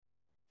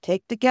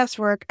Take the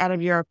guesswork out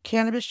of your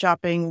cannabis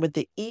shopping with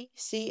the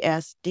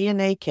ECS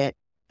DNA Kit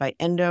by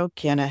Endo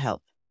Canna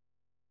Health.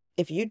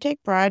 If you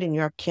take pride in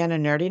your canna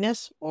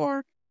nerdiness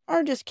or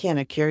are just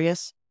canna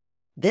curious,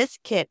 this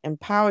kit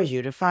empowers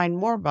you to find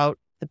more about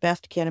the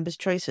best cannabis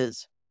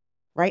choices.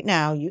 Right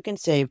now, you can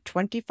save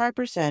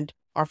 25%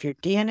 off your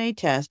DNA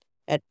test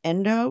at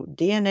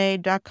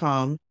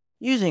endodna.com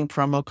using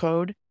promo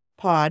code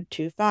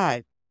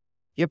POD25.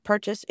 Your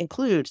purchase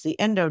includes the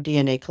Endo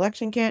DNA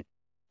Collection Kit,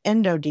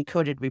 Endo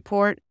Decoded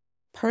Report,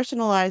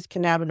 personalized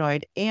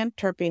cannabinoid and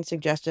terpene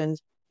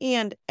suggestions,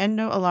 and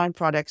Endo-aligned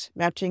products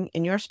matching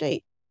in your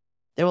state.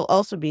 There will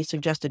also be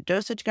suggested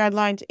dosage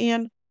guidelines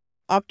and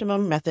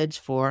optimum methods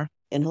for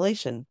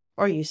inhalation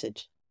or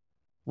usage.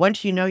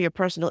 Once you know your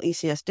personal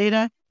ECS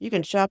data, you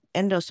can shop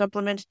Endo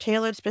supplements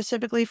tailored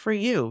specifically for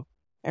you.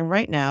 And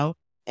right now,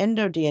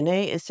 Endo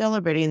DNA is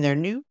celebrating their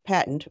new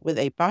patent with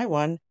a buy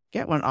one,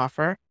 get one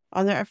offer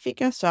on their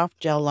Afika Soft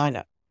Gel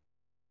lineup.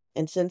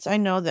 And since I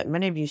know that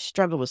many of you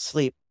struggle with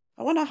sleep,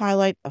 I want to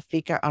highlight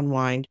Afika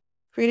Unwind,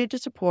 created to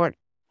support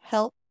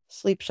health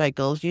sleep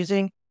cycles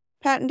using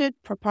patented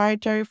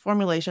proprietary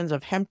formulations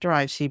of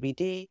hemp-derived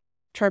CBD,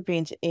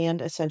 terpenes,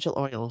 and essential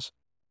oils.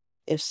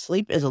 If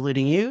sleep is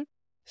eluding you,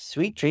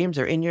 sweet dreams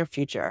are in your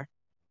future.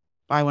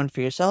 Buy one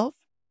for yourself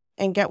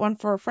and get one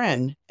for a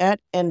friend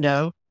at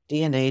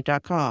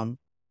endodna.com.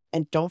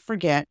 And don't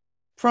forget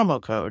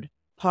promo code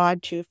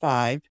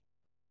POD25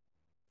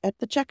 at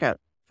the checkout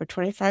for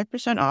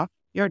 25% off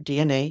your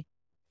DNA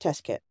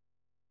test kit.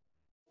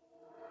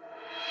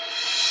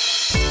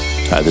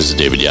 Hi, this is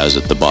David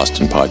Yaz at the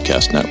Boston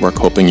Podcast Network,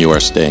 hoping you are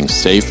staying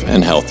safe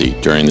and healthy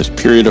during this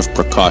period of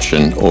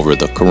precaution over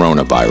the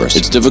coronavirus.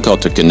 It's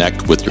difficult to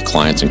connect with your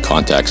clients and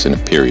contacts in a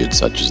period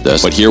such as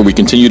this, but here we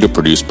continue to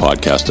produce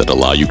podcasts that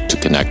allow you to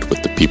connect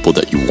with the people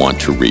that you want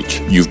to reach.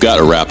 You've got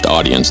a wrapped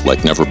audience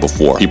like never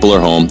before. People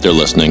are home, they're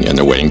listening, and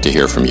they're waiting to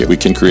hear from you. We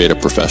can create a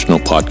professional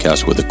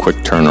podcast with a quick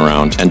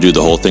turnaround and do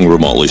the whole thing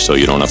remotely so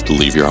you don't have to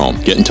leave your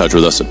home. Get in touch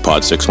with us at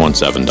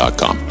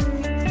pod617.com.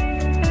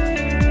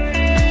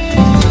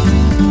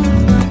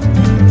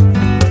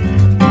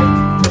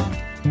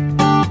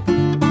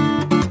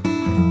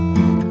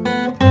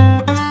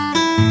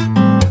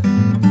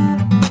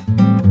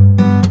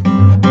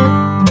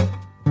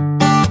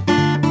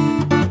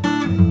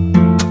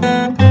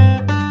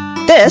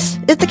 This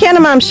is the Canna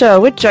Mom Show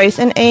with Joyce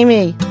and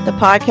Amy, the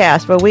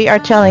podcast where we are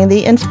telling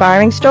the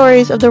inspiring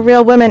stories of the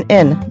real women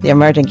in the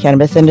emerging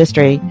cannabis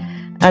industry.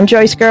 I'm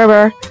Joyce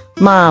Gerber,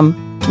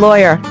 mom,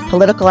 lawyer,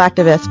 political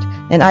activist,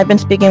 and I've been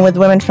speaking with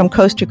women from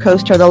coast to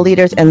coast who are the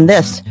leaders in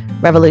this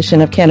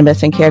revolution of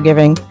cannabis and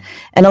caregiving.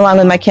 And along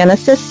with my canna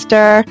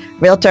sister,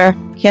 realtor,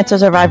 cancer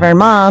survivor, and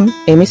mom,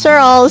 Amy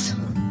Searles.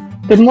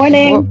 Good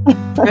morning.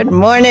 Good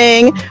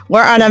morning.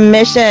 We're on a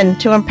mission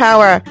to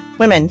empower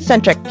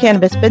women-centric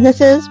cannabis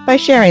businesses by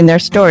sharing their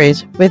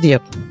stories with you.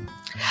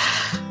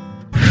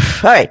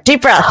 All right,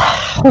 deep breath.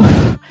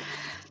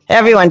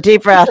 Everyone,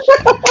 deep breath.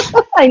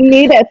 I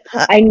need it.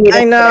 I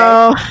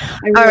know.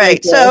 Really all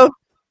right, do. so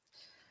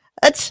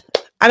I'm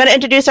going to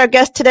introduce our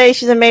guest today.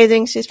 She's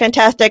amazing. She's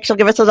fantastic. She'll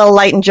give us a little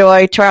light and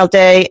joy to our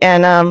day,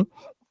 and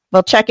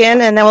we'll check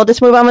in, and then we'll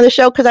just move on with the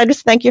show, because I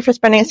just thank you for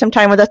spending some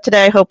time with us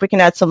today. I hope we can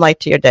add some light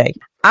to your day.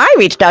 I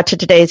reached out to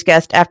today's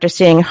guest after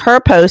seeing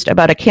her post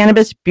about a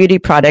cannabis beauty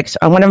products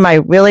on one of my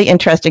really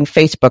interesting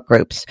Facebook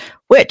groups,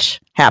 which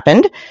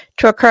happened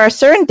to occur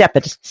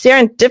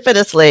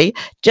serendipitously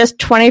just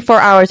 24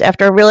 hours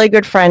after a really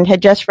good friend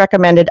had just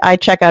recommended I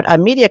check out a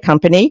media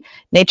company,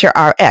 Nature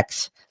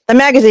RX, the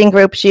magazine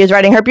group she is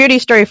writing her beauty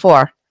story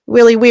for.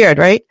 Really weird,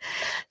 right?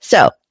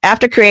 So,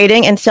 after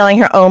creating and selling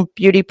her own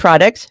beauty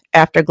products,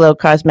 Afterglow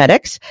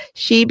Cosmetics,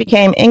 she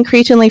became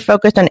increasingly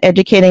focused on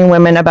educating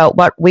women about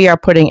what we are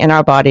putting in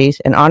our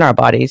bodies and on our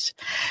bodies.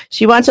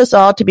 She wants us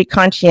all to be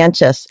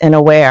conscientious and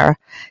aware.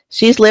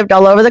 She's lived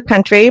all over the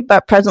country,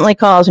 but presently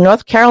calls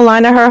North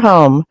Carolina her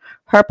home.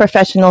 Her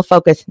professional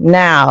focus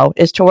now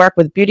is to work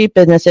with beauty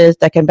businesses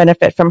that can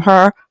benefit from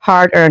her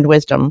hard-earned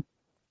wisdom.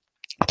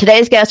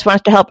 Today's guest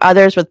wants to help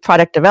others with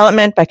product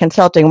development by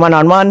consulting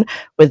one-on-one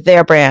with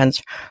their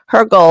brands.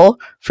 Her goal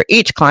for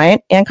each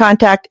client and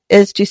contact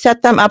is to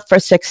set them up for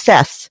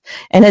success,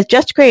 and has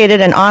just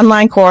created an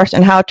online course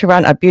on how to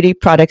run a beauty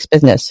products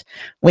business.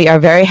 We are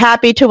very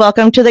happy to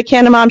welcome to the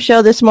Canna Mom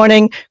Show this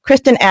morning,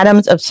 Kristin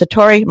Adams of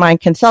Satori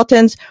Mind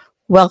Consultants.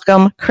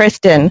 Welcome,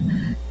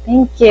 Kristin.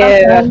 Thank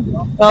you.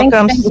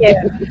 Welcome. Thank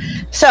you.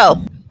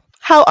 So,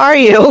 how are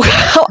you?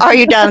 How are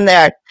you down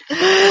there?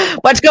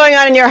 What's going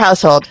on in your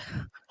household?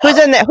 Who's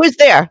in there? Who's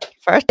there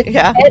first?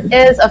 Yeah. It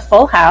is a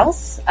full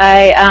house.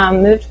 I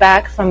moved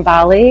back from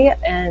Bali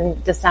in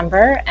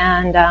December,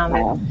 and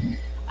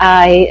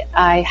I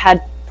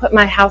had put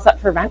my house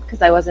up for rent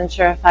because I wasn't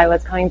sure if I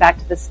was coming back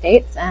to the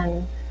States,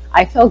 and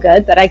I feel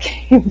good that I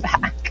came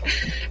back.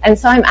 And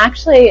so I'm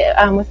actually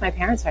with my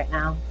parents right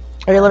now.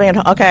 Are you living at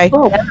home? Okay.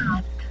 Oh,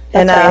 yeah.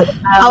 And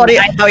how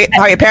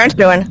are your parents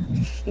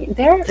doing?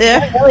 They're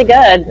really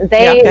good.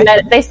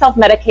 They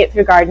self-medicate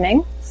through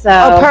gardening.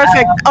 So,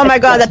 perfect. Oh my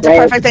God, that's the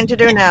perfect thing to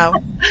do now.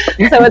 So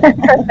it's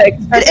perfect.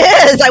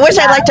 It is. I wish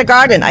I liked to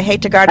garden. I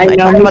hate to garden. I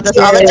talk about this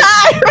all the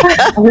time.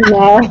 I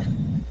know.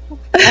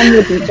 I'm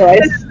with you,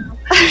 Joyce.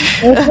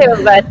 Me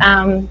too, but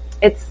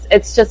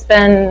it's just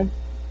been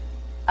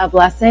a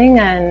blessing,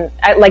 and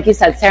like you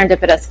said,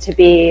 serendipitous to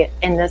be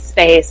in this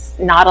space,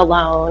 not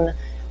alone,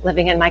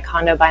 living in my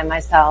condo by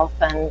myself,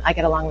 and I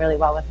get along really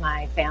well with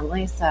my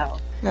family. So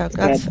that's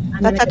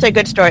such a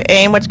good story.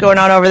 Aim, what's going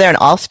on over there in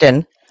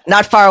Alston?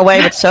 Not far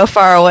away, but so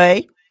far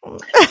away.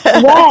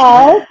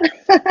 Well,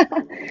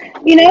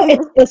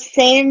 it's the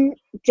same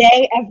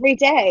day every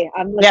day.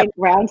 I'm living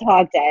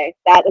Groundhog Day.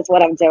 That is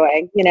what I'm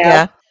doing.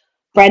 Yeah.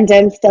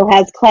 Brendan still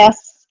has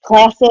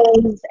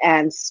classes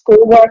and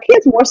schoolwork. He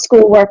has more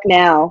schoolwork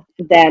now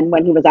than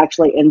when he was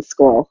actually in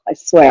school, I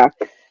swear.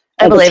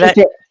 I believe it.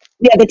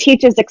 Yeah, the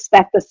teachers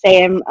expect the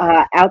same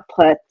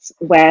outputs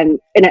when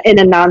in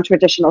a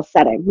non-traditional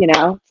setting,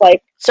 It's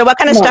like, so what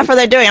kind of stuff are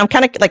they doing? I'm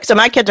kind of like, so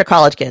my kids are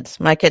college kids.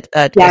 My kids,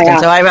 Kristin,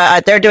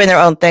 so they're doing their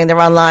own thing. They're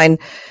online.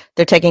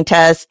 They're taking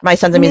tests. My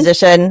son's a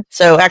musician.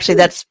 So actually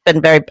that's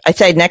been I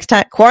say next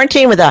time,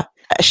 quarantine with a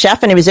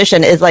chef and a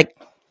musician is like,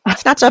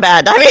 it's not so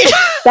bad. I mean,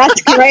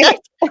 that's great.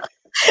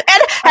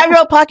 And have your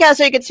own podcast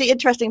so you can see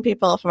interesting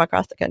people from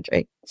across the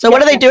country. So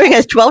what are they doing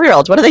as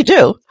 12-year-olds? What do they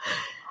do?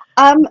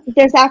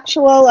 There's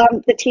actual,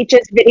 the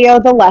teachers video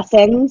the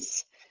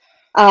lessons.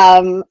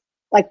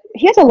 Like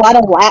he has a lot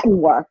of Latin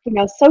work,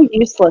 so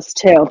useless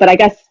too. But I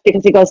guess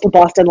because he goes to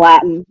Boston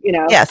Latin,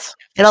 Yes,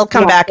 it'll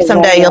come back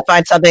someday. You'll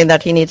find something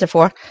that he needs it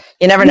for.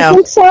 You never know. You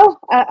think so?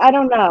 I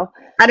don't know.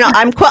 I don't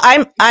know.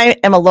 I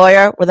am a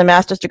lawyer with a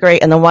master's degree,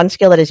 and the one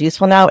skill that is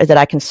useful now is that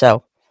I can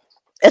sew.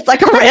 It's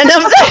like a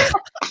random thing.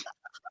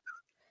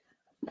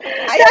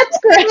 That's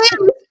great.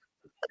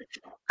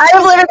 I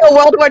am living a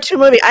World War II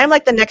movie. I am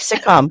like the next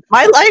sitcom.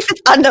 My life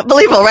is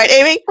unbelievable, right,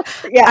 Amy?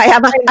 Yeah.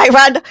 I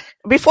run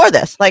before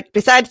this, like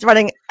besides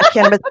running a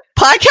cannabis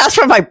podcast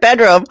from my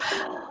bedroom,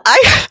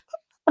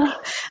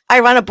 I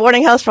run a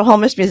boarding house for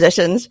homeless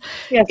musicians.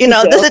 Yes,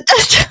 this is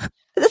just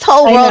this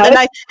whole world, and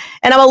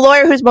I'm a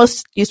lawyer whose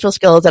most useful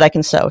skill is that I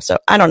can sew. So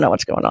I don't know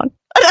what's going on.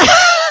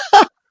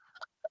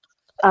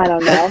 I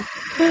don't know.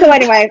 So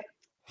anyway,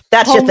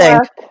 that's homework.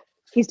 Your thing.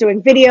 He's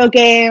doing video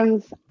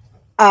games.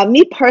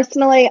 Me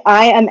personally,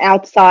 I am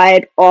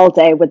outside all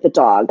day with the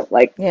dog.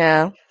 Like,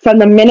 from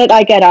the minute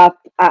I get up,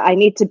 I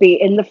need to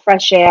be in the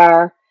fresh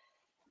air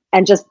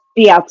and just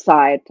be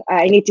outside.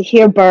 I need to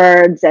hear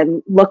birds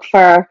and look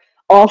for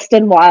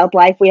Alston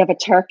wildlife. We have a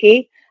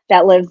turkey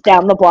that lives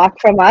down the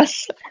block from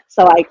us,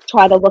 so I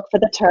try to look for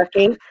the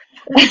turkey.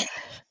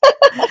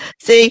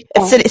 See,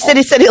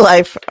 it's city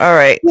life. All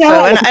right.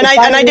 Yeah, so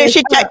I do.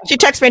 She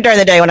texts me during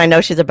the day when I know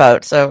she's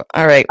about. So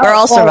all right, we're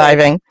all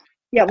surviving.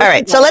 Yeah. All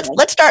right. So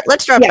let's start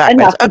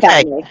backwards.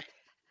 Okay.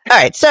 All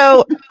right.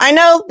 So I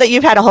know that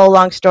you've had a whole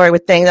long story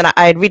with things, and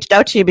I had reached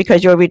out to you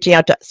because you were reaching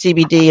out to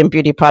CBD and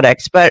beauty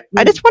products. But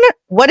I just wonder,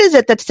 what is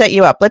it that set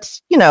you up?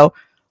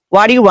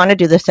 Why do you want to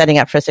do this setting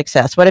up for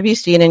success? What have you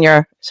seen in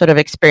your sort of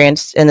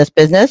experience in this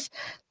business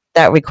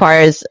that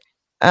requires,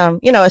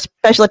 a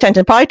special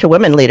attention probably to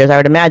women leaders, I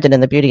would imagine,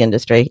 in the beauty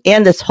industry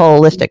and this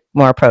holistic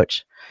more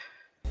approach?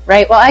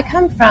 Right. Well, I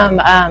come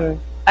from,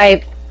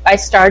 I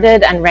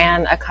started and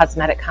ran a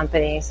cosmetic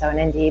company, so an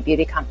indie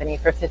beauty company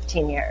for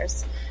 15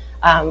 years.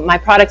 My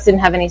products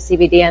didn't have any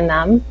CBD in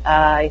them.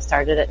 I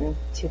started it in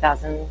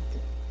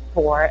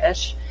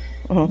 2004-ish.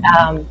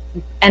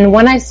 Mm-hmm. And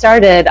when I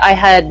started, I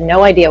had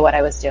no idea what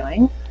I was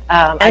doing.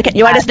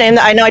 You want to name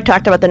I know I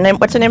talked about the name.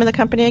 What's the name of the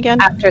company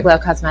again? Afterglow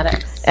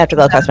Cosmetics.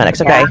 Afterglow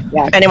Cosmetics. Okay.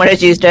 Yeah. If anyone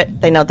has used it,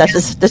 they know this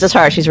is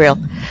her. She's real.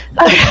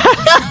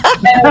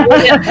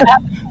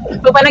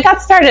 But when I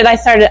got started, I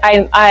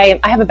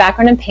have a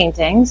background in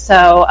painting.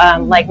 So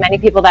like many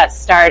people that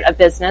start a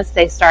business,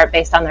 they start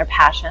based on their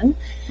passion.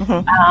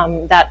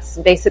 Mm-hmm. That's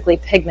basically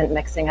pigment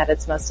mixing at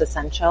its most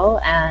essential.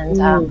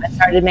 And I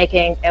started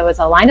making, it was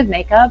a line of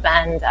makeup,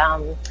 and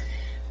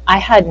I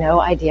had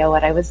no idea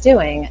what I was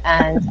doing.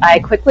 And I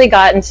quickly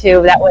got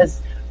into, that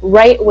was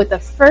right with the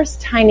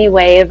first tiny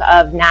wave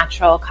of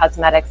natural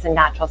cosmetics and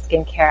natural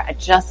skincare,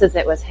 just as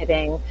it was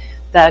hitting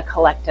the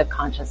collective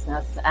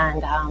consciousness.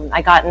 And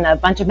I got in a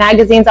bunch of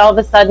magazines all of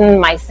a sudden.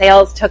 My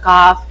sales took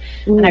off,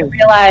 and I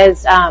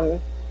realized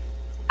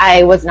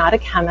I was not a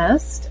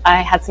chemist.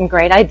 I had some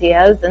great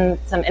ideas and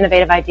some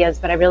innovative ideas,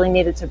 but I really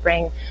needed to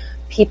bring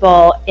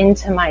people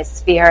into my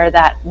sphere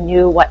that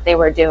knew what they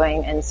were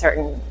doing in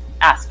certain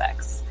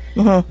aspects.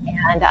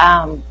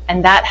 Mm-hmm.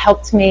 And that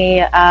helped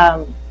me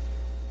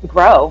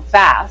grow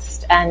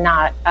fast and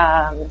not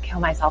kill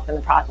myself in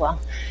the process.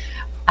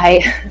 You're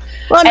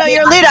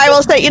a leader. I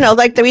will say,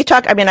 we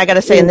talk, I got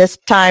to say, in this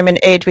time and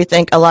age, we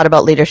think a lot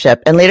about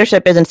leadership. And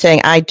leadership isn't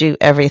saying I do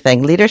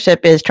everything.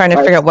 Leadership is trying to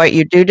figure out what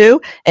you do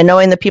and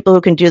knowing the people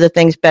who can do the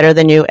things better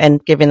than you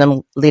and giving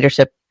them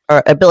leadership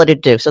or ability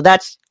to do. So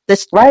that's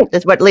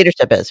what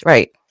leadership is,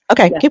 right?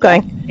 Okay, yes, keep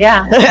going.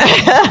 Yeah. So,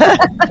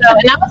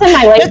 and that was in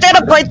my late. Just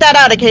to point that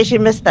out in case you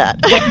missed that.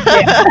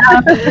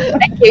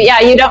 Thank you.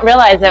 Yeah, you don't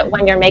realize it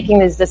when you're making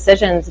these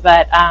decisions,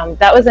 but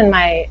that was in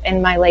my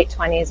late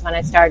 20s when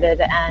I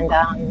started,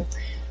 and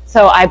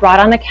so I brought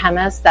on a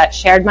chemist that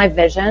shared my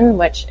vision,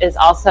 which is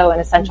also an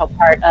essential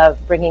part of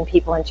bringing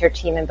people into your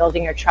team and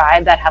building your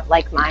tribe that have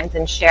like minds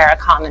and share a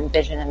common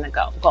vision and the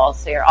goal.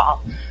 So you're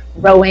all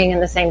rowing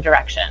in the same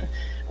direction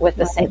with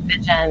the same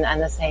vision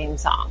and the same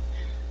song.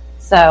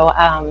 So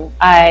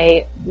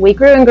we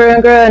grew and grew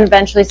and grew, and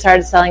eventually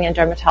started selling in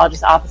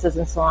dermatologist offices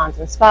and salons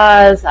and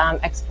spas,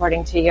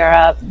 exporting to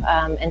Europe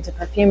into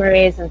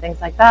perfumeries and things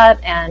like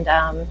that. And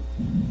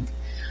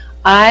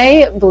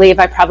I believe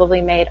I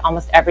probably made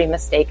almost every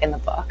mistake in the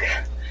book.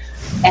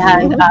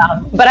 And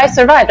but I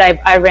survived.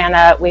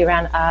 We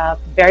ran a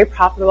very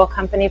profitable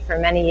company for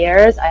many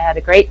years. I had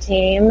a great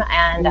team,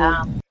 and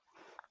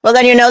well,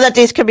 then you know that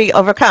these could be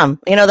overcome.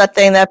 You know, that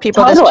thing that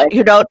people totally. just,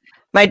 you don't.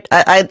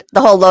 The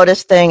whole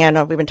lotus thing. I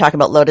know we've been talking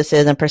about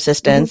lotuses and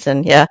persistence,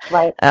 and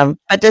right.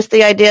 But just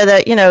the idea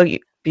that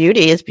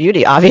beauty is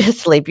beauty.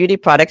 Obviously, beauty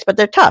products, but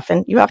they're tough,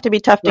 and you have to be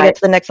tough to get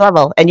to the next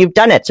level. And you've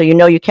done it, so you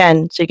know you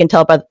can. So you can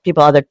tell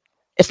people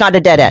it's not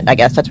a dead end. I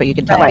guess that's what you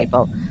can tell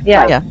people.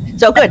 Yeah.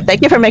 So good.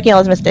 Thank you for making all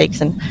those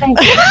mistakes. And thank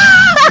you.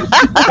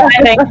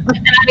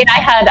 And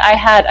I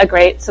had a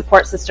great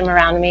support system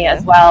around me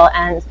as well.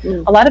 And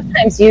a lot of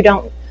times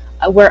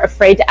we're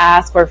afraid to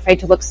ask. We're afraid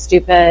to look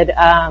stupid.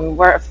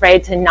 We're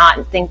afraid to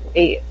not think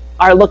we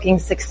are looking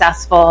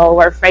successful.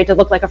 We're afraid to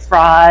look like a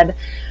fraud.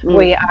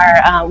 We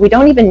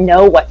don't even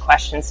know what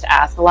questions to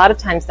ask. A lot of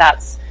times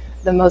that's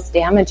the most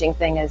damaging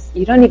thing, is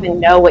you don't even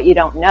know what you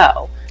don't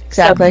know.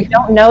 Exactly. So you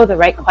don't know the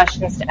right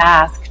questions to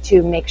ask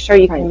to make sure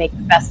you can make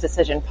the best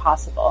decision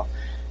possible.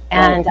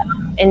 And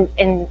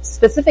in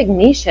specific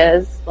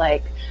niches,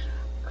 like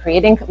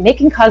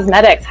making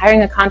cosmetics,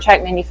 hiring a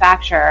contract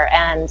manufacturer,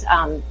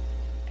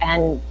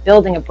 and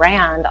building a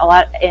brand, a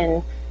lot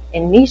in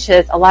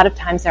niches, a lot of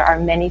times there are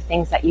many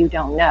things that you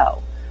don't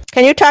know.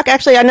 Can you talk,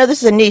 actually, I know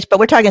this is a niche, but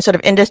we're talking sort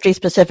of industry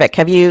specific.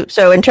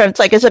 So in terms,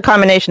 it's a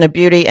combination of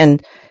beauty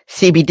and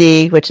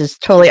CBD, which is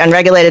totally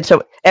unregulated.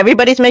 So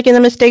everybody's making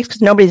the mistakes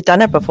because nobody's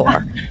done it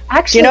before.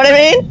 Actually, you know what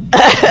I mean?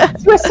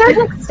 To a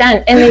certain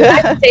extent, in the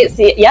United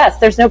States, yes,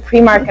 there's no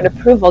pre-market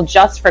approval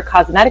just for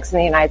cosmetics in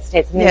the United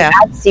States. And then you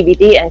add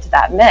CBD into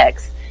that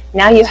mix.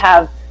 Now you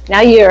have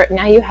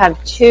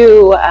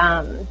two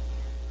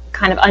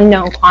kind of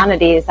unknown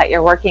quantities that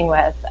you're working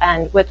with,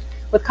 and with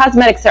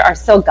cosmetics, there are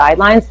still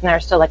guidelines and there are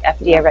still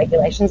FDA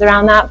regulations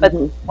around that. But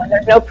when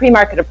there's no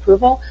pre-market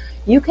approval,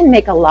 you can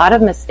make a lot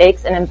of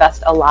mistakes and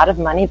invest a lot of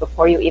money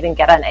before you even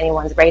get on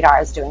anyone's radar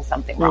as doing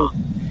something wrong.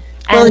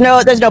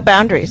 Well, there's no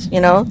boundaries.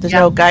 There's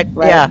no guide.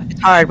 Right. Yeah, it's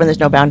hard when there's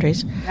no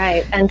boundaries.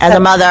 Right. And as a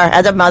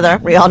mother,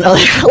 we all know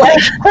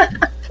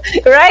that.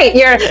 Right.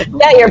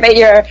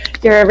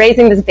 You're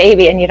raising this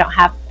baby and you don't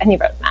have any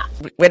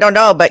roadmap. We don't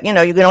know, but you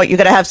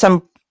got to have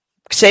some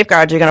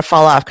safeguards. You're going to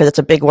fall off because it's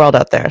a big world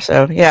out there.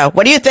 So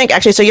what do you think?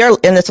 Actually, so you're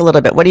in this a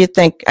little bit. What do you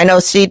think? I know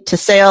seed to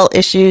sale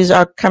issues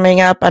are coming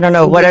up. I don't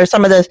know. What are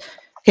some of the?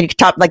 Can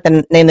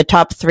you name the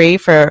top three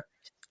for?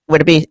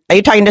 Would it be? Are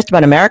you talking just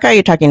about America? Are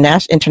you talking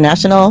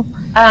international?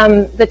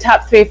 The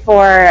top three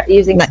for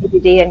using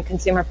CBD in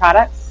consumer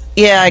products.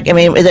 Yeah, I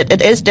mean,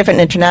 it is different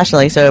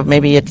internationally, so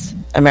maybe it's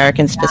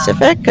American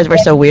specific because we're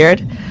so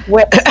weird.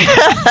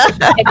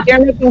 If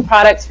you're making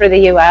products for the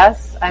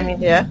U.S., I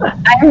mean,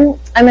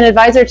 I'm an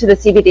advisor to the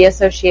CBD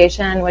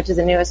Association, which is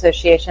a new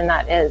association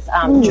that is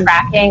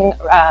tracking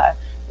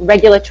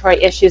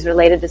regulatory issues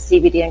related to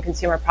CBD and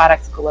consumer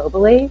products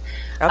globally.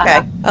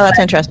 Okay. That's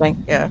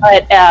interesting. Yeah.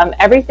 But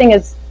everything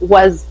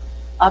was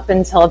up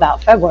until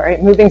about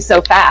February moving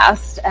so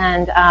fast,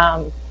 and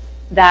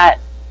that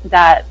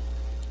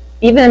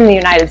even in the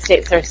United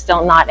States, there's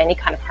still not any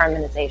kind of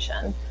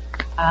harmonization.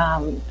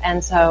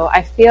 And so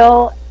I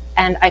feel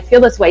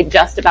this way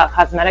just about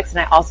cosmetics, and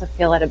I also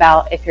feel it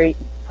about if you're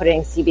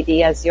putting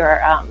CBD as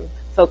your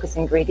focus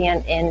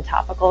ingredient in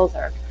topicals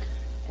or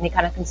any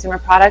kind of consumer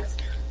products.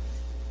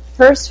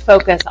 First,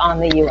 focus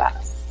on the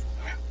U.S.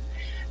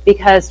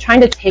 because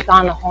trying to take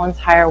on the whole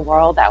entire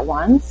world at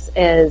once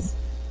is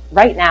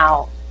right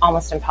now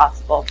almost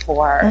impossible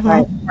for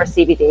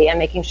CBD, and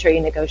making sure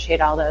you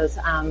negotiate all those.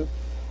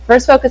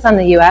 First, focus on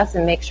the U.S.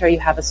 and make sure you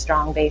have a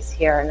strong base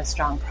here and a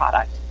strong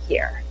product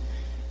here,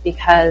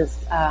 because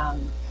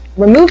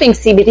removing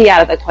CBD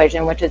out of the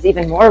equation, which is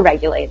even more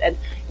regulated,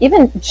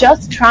 even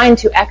just trying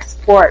to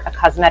export a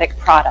cosmetic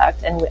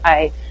product, and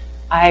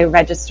I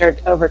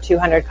registered over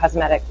 200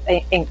 cosmetic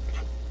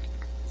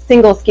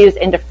single SKUs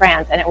into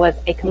France, and it was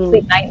a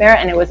complete nightmare,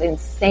 and it was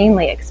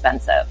insanely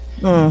expensive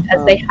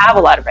because they have a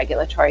lot of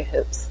regulatory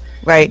hoops.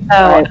 Right.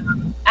 So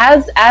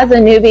as a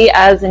newbie,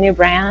 as a new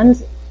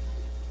brand,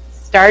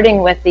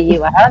 starting with the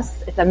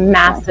U.S., it's a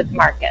massive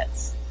market.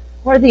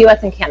 Or the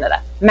U.S. and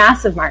Canada,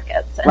 massive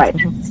markets.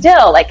 And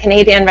still,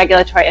 Canadian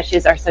regulatory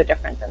issues are so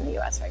different than the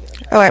U.S.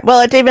 regulatory. All right.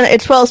 Well,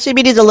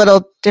 CBD is a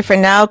little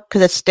different now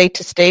because it's state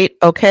to state.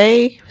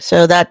 Okay.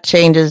 So that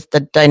changes the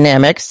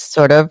dynamics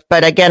sort of.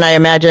 But again, I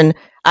imagine,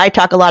 I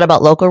talk a lot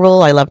about local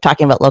rule. I love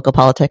talking about local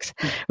politics,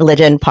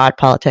 religion, pot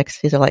politics.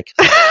 These are like,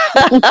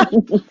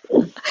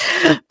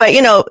 but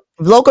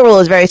local rule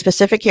is very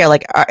specific here.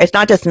 Like it's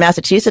not just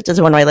Massachusetts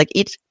is one way, like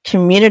each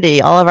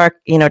community, all of our,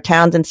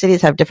 towns and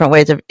cities have different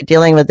ways of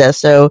dealing with this.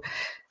 So,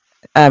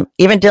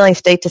 even dealing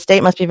state to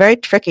state must be very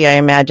tricky, I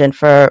imagine,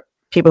 for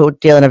people who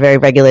deal in a very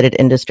regulated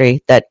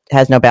industry that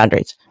has no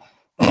boundaries.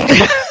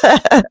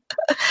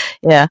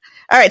 Yeah.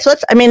 All right. So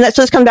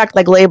let's come back to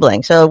like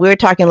labeling. So we were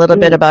talking a little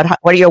bit about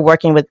what you're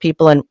working with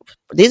people, and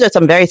these are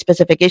some very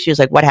specific issues,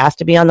 like what has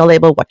to be on the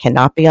label, what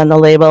cannot be on the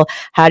label.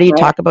 How do you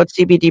talk about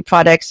CBD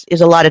products?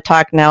 There's a lot of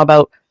talk now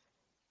about,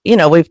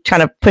 we've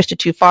kind of pushed it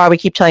too far. We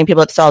keep telling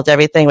people it solves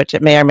everything, which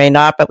it may or may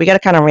not, but we got to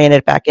kind of rein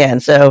it back in.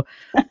 So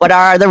what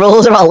are the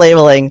rules about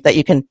labeling that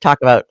you can talk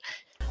about?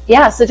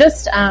 Yeah. So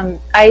just,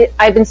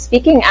 I've been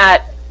speaking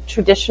at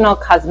traditional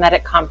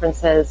cosmetic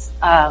conferences,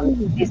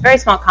 these very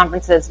small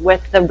conferences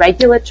with the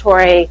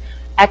regulatory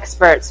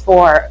experts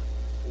for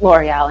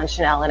L'Oreal and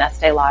Chanel and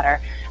Estee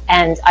Lauder.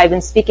 And I've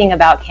been speaking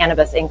about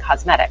cannabis in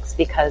cosmetics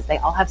because they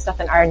all have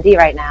stuff in R&D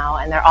right now,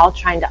 and they're all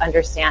trying to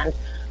understand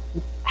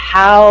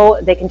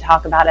how they can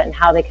talk about it and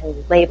how they can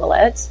label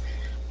it.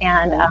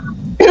 And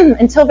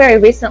until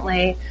very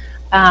recently,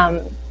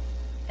 and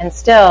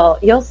still,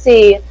 you'll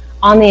see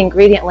on the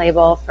ingredient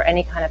label for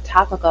any kind of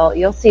topical,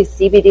 you'll see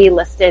CBD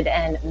listed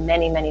in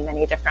many, many,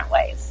 many different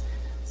ways.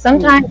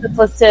 Sometimes it's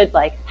listed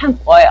like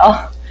hemp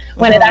oil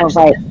when it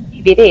actually is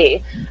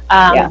CBD.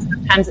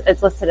 Sometimes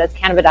it's listed as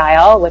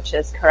cannabidiol, which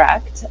is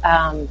correct.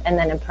 And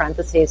then in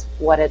parentheses,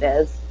 what it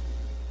is,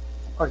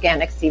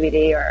 organic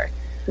CBD or...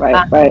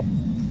 Right.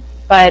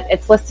 But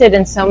it's listed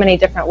in so many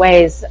different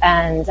ways.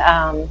 And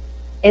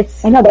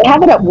it's... I know, they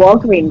have it at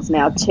Walgreens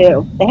now,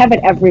 too. They have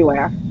it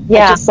everywhere.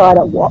 Yeah. I just saw it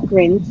at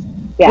Walgreens.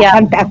 Yeah,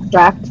 hemp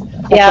extract.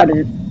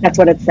 That's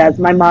what it says.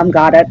 My mom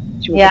got it.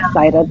 She was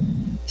excited.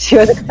 She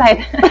was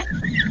excited.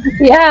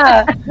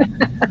 Yeah.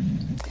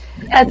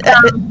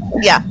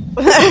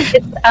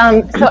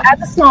 So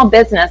as a small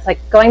business, like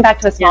going back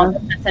to a small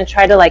business and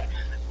try to like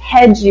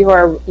hedge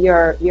your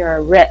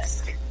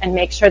risk and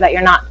make sure that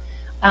you're not,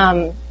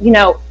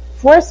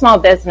 for a small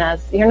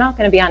business, you're not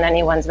going to be on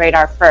anyone's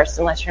radar first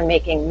unless you're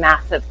making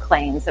massive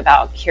claims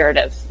about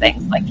curative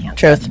things like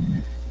cancer. Truth.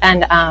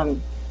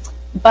 And,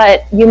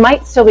 but you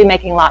might still be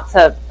making lots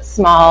of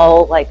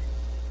small, like,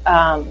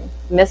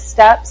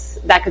 missteps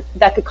that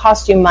could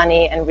cost you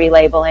money and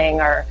relabeling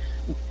or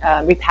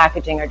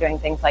repackaging or doing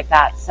things like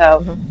that.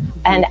 So,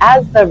 and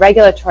as the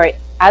regulatory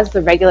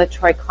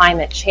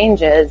climate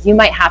changes, you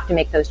might have to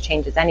make those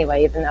changes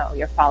anyway, even though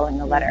you're following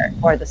the letter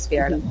or the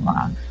spirit of the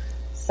law.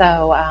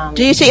 So,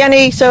 do you see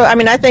any? So, I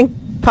mean, I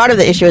think part of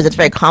the issue is it's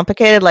very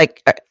complicated.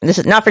 Like, this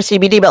is not for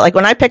CBD, but like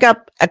when I pick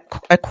up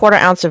a quarter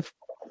ounce of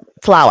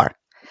flour,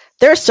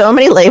 there are so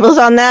many labels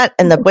on that,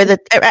 and the way that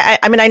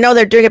I know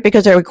they're doing it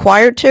because they're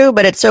required to,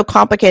 but it's so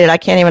complicated I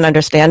can't even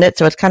understand it,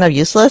 so it's kind of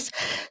useless.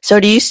 So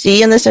do you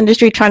see in this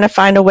industry trying to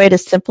find a way to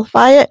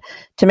simplify it,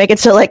 to make it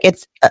so like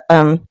it's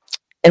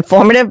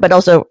informative but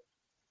also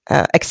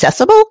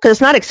accessible? Because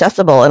it's not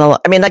accessible.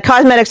 Like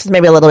cosmetics is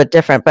maybe a little bit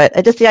different,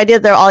 but just the idea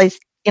that there are all these,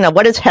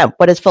 what is hemp?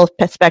 What is full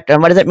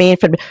spectrum? What does it mean?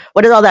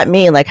 What does all that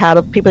mean? Like, how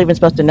do people even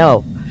supposed to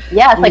know?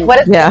 Yeah, it's like what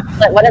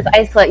is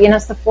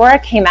isolate? Sephora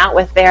came out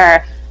with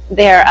their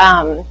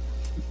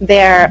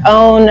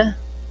own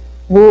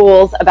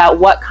rules about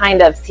what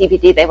kind of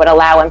CBD they would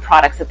allow in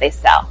products that they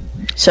sell.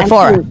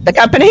 Sephora, the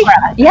company?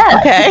 Sephora, yes.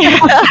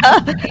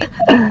 Okay.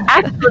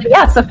 Actually,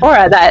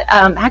 Sephora. That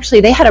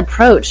actually they had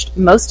approached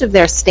most of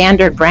their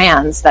standard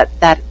brands that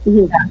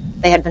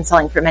they had been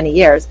selling for many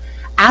years,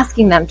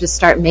 asking them to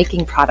start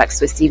making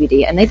products with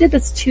CBD, and they did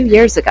this 2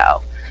 years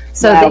ago.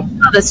 So they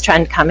saw this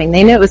trend coming.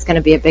 They knew it was going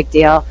to be a big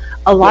deal.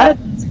 A lot of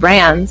these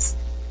brands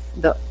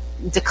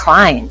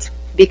declined.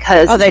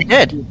 Because they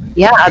did.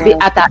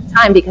 At that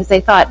time, because they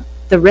thought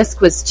the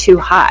risk was too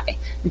high.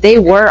 They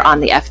were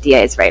on the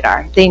FDA's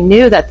radar. They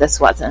knew that this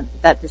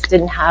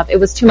didn't have, it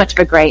was too much of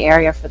a gray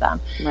area for them.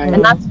 Right.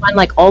 And that's when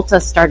like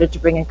Ulta started to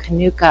bring in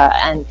Kanuka,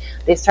 and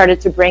they started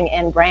to bring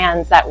in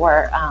brands that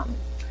were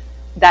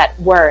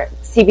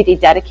CBD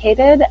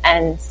dedicated,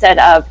 instead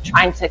of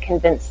trying to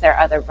convince their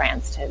other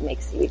brands to make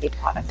CBD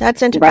products.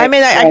 That's interesting.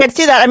 Right. I can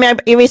see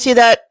that. You may see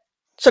that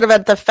sort of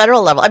at the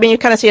federal level. You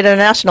kind of see it at a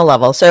national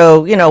level.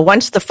 So,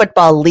 once the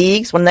football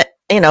leagues, when the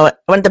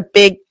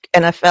big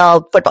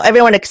NFL football,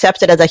 everyone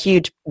accepts it as a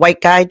huge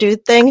white guy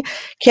dude thing,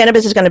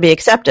 cannabis is going to be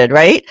accepted,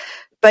 right?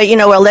 But,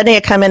 we're letting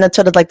it come in at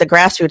sort of like the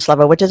grassroots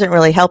level, which isn't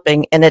really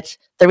helping. And it's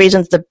the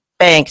reasons the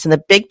banks and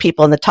the big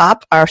people in the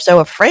top are so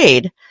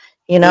afraid,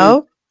 But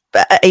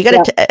you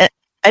got to,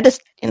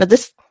 this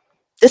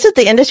is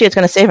the industry that's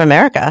going to save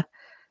America.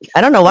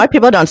 I don't know why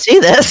people don't see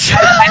this.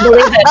 I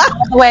believe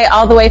it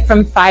all the way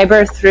from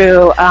fiber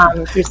through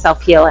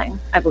self-healing.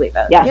 I believe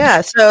it.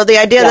 Yeah. So the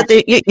idea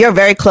that you're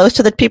very close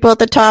to the people at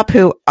the top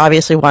who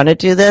obviously want to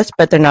do this,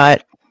 but they're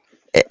not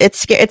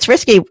it's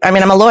risky. I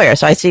mean, I'm a lawyer,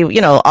 so I see,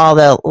 all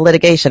the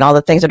litigation, all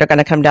the things that are going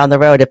to come down the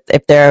road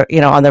if they're,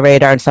 on the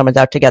radar and someone's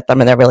out to get them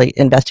and they're really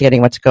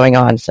investigating what's going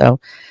on. So,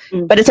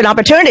 but it's an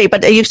opportunity.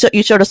 But you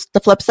showed us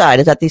the flip side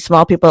is that these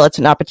small people, it's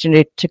an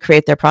opportunity to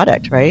create their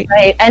product, right?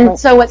 Right. And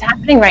so what's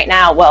happening right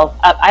now? Well,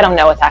 I don't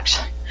know what's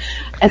actually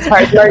as far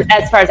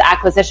as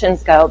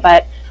acquisitions go,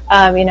 but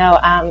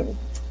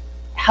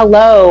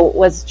Hello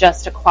was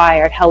just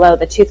acquired. Hello,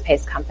 the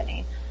toothpaste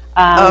company.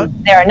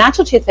 They're a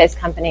natural toothpaste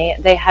company.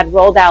 They had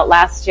rolled out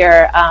last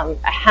year a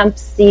hemp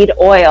seed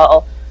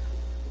oil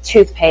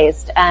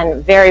toothpaste,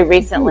 and very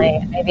recently,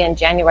 maybe in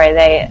January,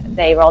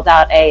 they rolled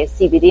out a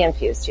CBD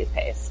infused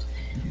toothpaste.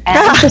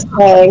 And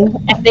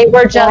they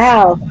were just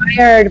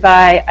acquired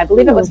by, I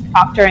believe it was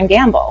Procter and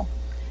Gamble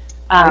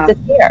this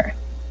year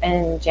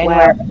in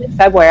January,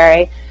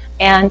 February.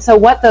 And so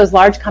what those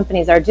large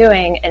companies are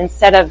doing,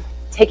 instead of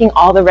taking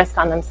all the risk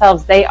on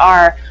themselves, they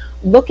are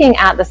looking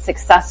at the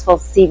successful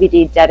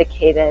CBD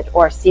dedicated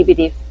or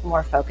CBD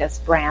more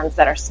focused brands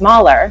that are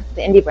smaller,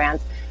 the indie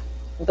brands,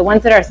 the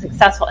ones that are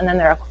successful, and then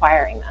they're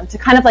acquiring them to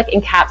kind of like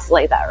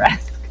encapsulate that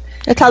risk.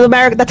 That's how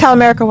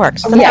America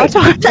works. That's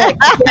how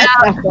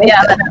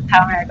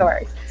America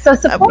works. So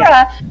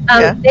Sephora,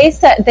 they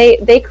said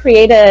they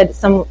created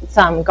some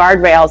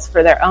guardrails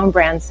for their own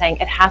brand, saying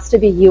it has to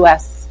be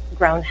U.S.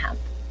 grown hemp.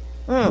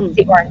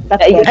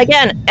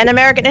 Again, an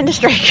American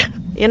industry,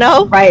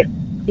 right?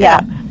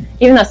 Yeah.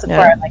 Even though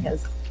Sephora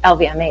is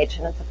LVMH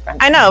and it's a French.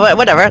 I know, but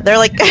whatever. They're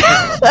like,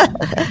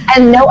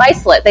 and no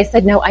isolate. They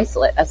said no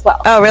isolate as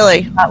well. Oh,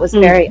 really? That was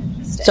very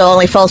interesting. So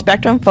only full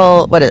spectrum.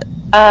 What is it?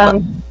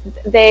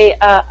 They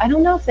I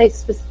don't know if they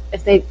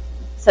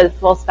said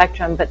full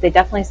spectrum, but they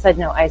definitely said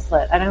no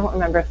isolate. I don't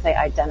remember if they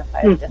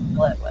identified what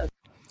distillate was.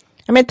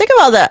 I mean, think of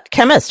all the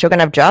chemists who are going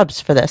to have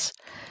jobs for this.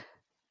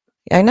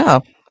 I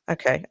know.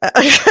 Okay.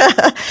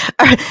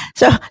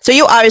 So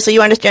you obviously,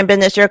 you understand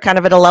business. You're kind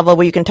of at a level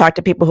where you can talk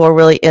to people who are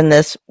really in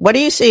this. What do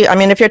you see? I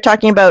mean, if you're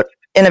talking about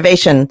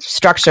innovation,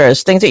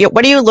 structures, things that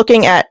what are you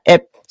looking at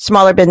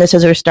smaller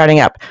businesses who are starting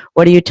up?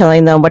 What are you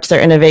telling them? What's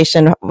their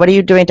innovation? What are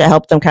you doing to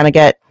help them kind of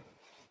get,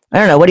 I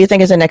don't know, what do you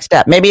think is the next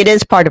step? Maybe it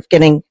is part of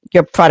getting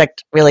your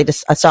product really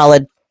just a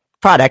solid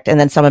product and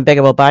then someone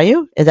bigger will buy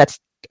you?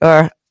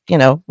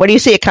 What do you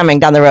see it coming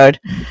down the road?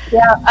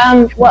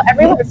 Yeah, well,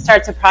 everyone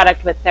starts a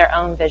product with their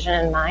own vision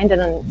in mind,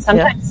 and then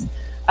sometimes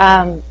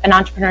an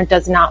entrepreneur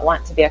does not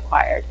want to be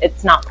acquired.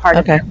 It's not part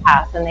of their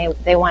path, and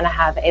they want to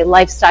have a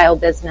lifestyle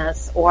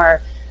business,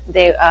 or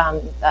they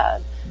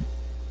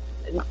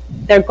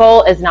their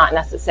goal is not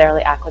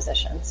necessarily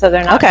acquisition. So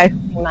they're not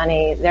making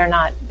money. They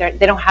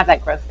don't have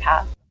that growth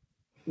path.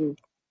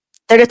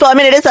 It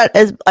is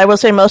as I will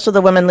say, most of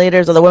the women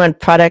leaders or the women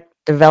product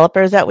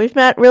developers that we've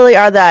met really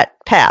are that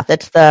path.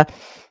 It's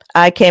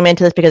I came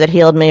into this because it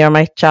healed me or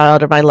my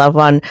child or my loved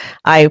one.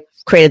 I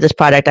created this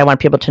product. I want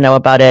people to know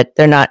about it.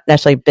 They're not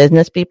necessarily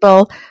business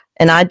people.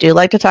 And I do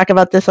like to talk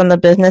about this on the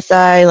business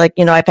side. Like,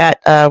 we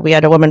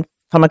had a woman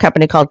from a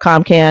company called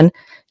ComCan.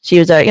 She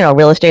was a,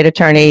 real estate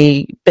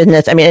attorney,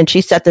 business. I mean, and she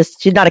set this,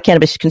 she's not a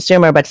cannabis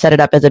consumer, but set it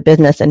up as a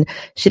business. And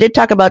she did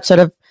talk about sort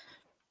of,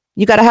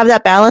 you got to have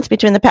that balance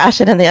between the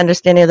passion and the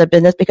understanding of the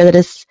business, because it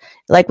is,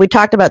 like we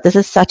talked about, this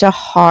is such a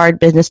hard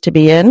business to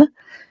be in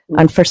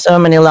and for so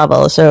many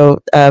levels. So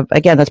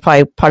again, that's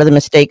probably part of the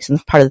mistakes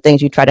and part of the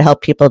things you try to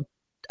help people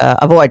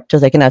avoid so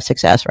they can have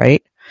success,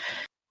 right?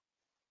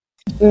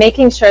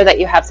 Making sure that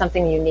you have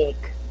something unique.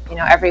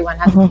 Everyone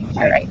has a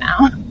future right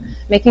now.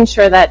 Making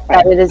sure that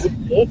it is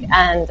unique,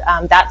 and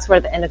that's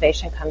where the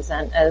innovation comes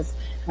in, is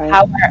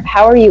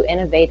how are you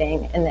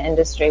innovating in the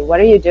industry? What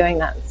are you doing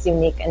that's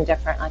unique and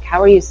different? Like,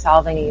 how are you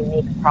solving a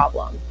unique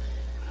problem?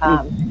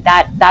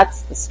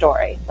 That's the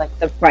story.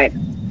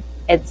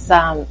 It's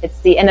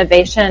the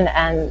innovation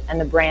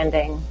and the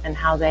branding and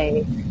how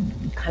they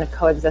kind of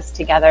coexist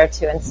together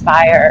to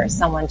inspire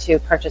someone to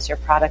purchase your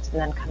product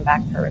and then come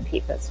back for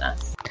repeat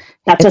business.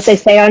 That's what they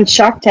say on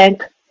Shark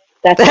Tank.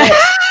 That's it.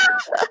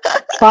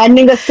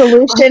 Finding a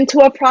solution to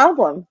a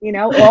problem.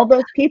 All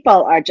those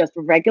people are just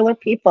regular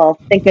people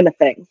thinking of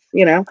things,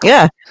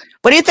 Yeah.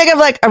 What do you think of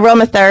like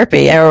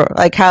aromatherapy, or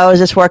like how is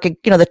this working?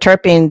 The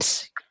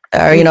terpenes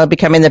are,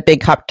 becoming the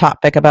big hot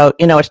topic about,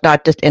 it's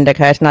not just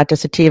indica, it's not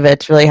just sativa.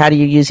 It's really how do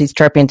you use these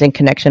terpenes in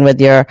connection with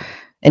your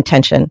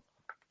intention?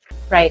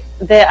 Right.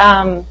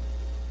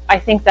 I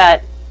think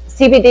that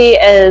CBD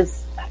is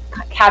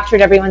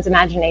captured everyone's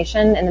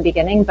imagination in the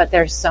beginning, but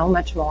there's so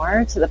much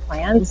more to the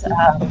plants,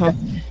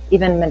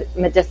 even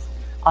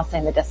I'll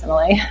say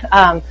medicinally,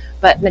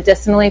 but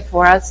medicinally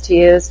for us to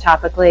use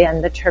topically,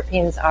 and the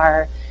terpenes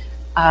are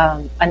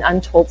an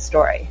untold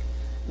story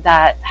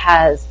that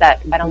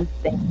I don't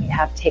think we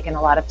have taken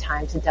a lot of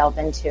time to delve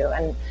into,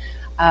 and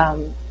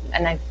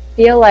I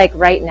feel like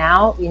right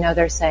now,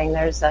 they're saying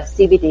there's a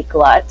CBD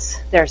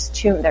glut. There's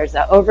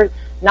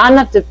not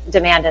enough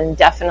demand and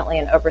definitely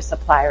an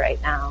oversupply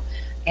right now.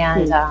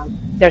 And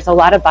there's a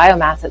lot of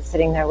biomass that's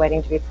sitting there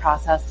waiting to be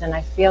processed. And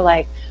I feel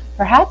like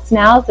perhaps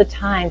now's the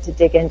time to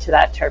dig into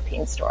that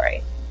terpene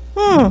story.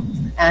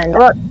 And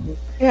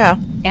Yeah.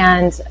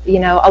 And, you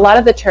know, a lot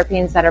of the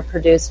terpenes that are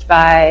produced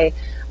by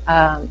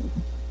hemp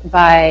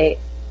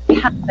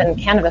and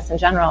cannabis in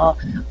general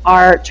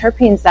are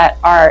terpenes that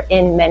are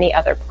in many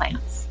other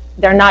plants.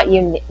 They're not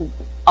unique.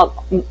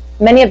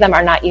 Many of them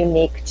are not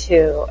unique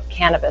to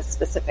cannabis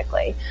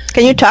specifically.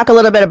 Can you talk a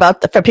little bit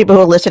about, for people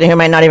who are listening who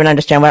might not even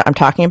understand what I'm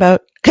talking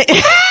about?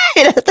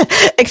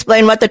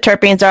 Explain what the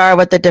terpenes are,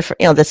 what the different,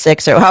 you know, the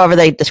 6 or however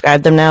they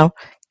describe them now.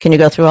 Can you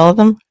go through all of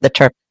them?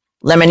 The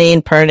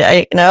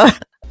limonene, you know?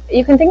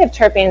 You can think of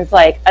terpenes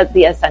like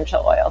the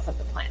essential oils of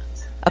the plant.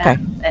 Okay.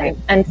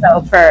 And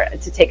so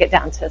to take it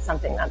down to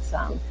something that's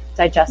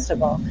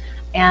digestible,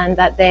 and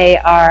that they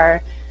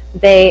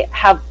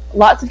have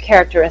lots of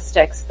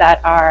characteristics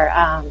that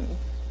are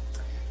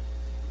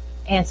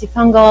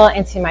antifungal,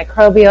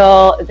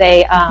 antimicrobial.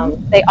 They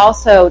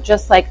also,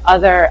 just like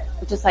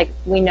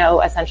we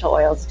know essential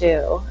oils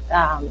do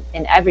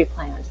in every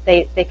plant,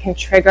 they can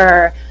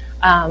trigger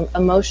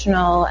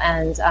emotional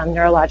and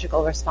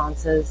neurological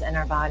responses in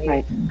our body.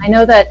 Right. I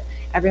know that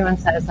everyone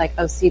says like,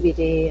 oh,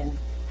 CBD and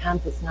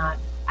hemp is not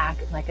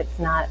it's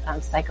not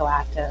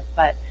psychoactive,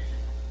 but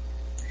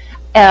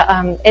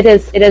it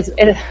is.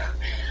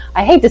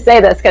 I hate to say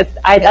this because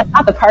that's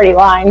not the party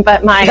line,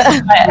 but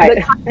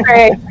the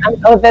contrary,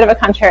 I'm a bit of a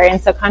contrarian.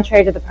 So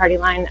contrary to the party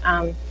line,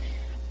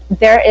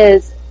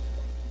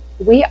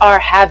 we are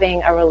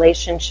having a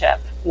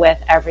relationship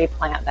with every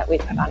plant that we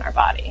put on our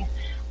body,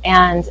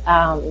 and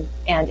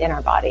in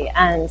our body,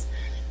 and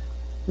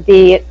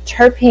the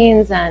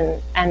terpenes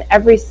and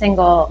every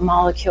single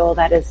molecule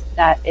that is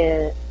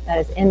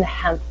in the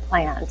hemp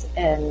plant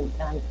and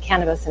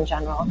cannabis in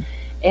general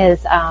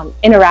is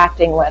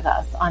interacting with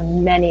us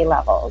on many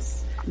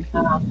levels,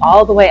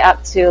 all the way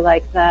up to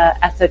like the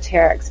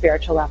esoteric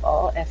spiritual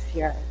level, if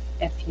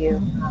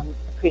you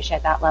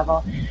appreciate that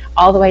level,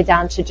 all the way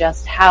down to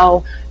just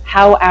how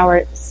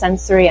our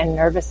sensory and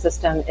nervous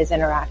system is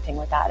interacting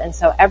with that. And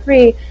so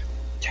every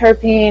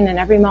terpene and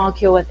every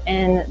molecule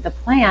within the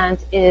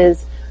plant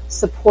is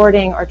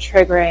supporting or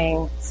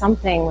triggering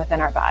something within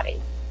our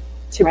body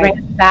to bring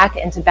it back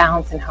into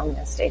balance and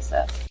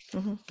homeostasis.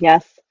 Mm-hmm.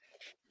 Yes.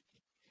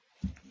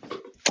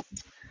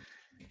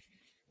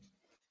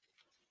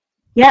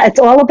 Yeah, it's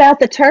all about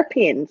the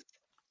terpenes.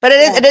 But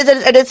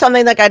it is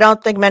something like I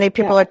don't think many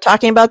people are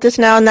talking about this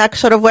now in that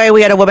sort of way.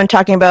 We had a woman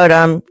talking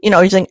about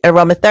using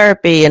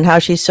aromatherapy and how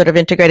she's sort of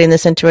integrating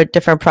this into a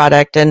different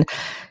product, and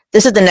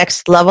this is the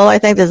next level. I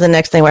think this is the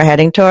next thing we're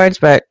heading towards.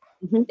 But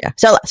yeah,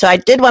 so I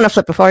did want to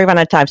flip before we run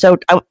out of time. So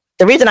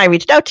the reason I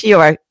reached out to you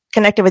or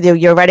connected with you,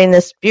 you're writing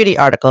this beauty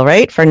article,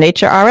 right, for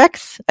Nature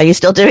RX. Are you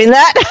still doing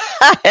that?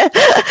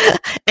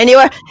 and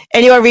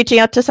you are reaching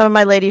out to some of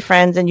my lady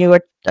friends, and you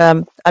were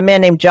a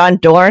man named John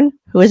Dorn,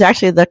 who is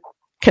actually the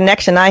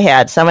connection I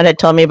had. Someone had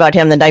told me about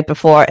him the night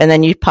before, and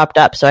then you popped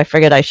up, so I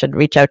figured I should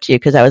reach out to you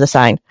because that was a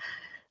sign.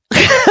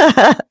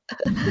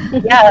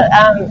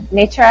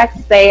 Nature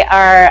X, they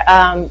are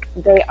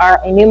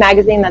a new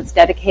magazine that's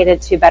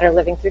dedicated to better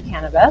living through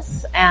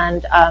cannabis,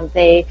 and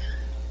they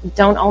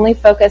don't only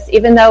focus,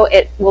 even though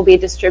it will be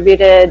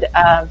distributed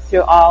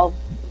through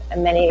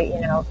many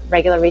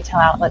regular retail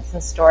outlets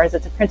and stores.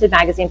 It's a printed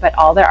magazine, but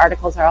all their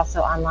articles are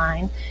also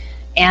online,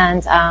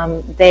 and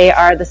they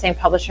are the same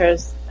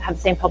publishers. Have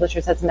the same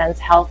publishers as Men's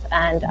Health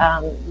and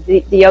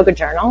the Yoga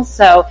Journal.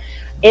 So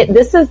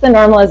this is the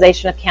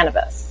normalization of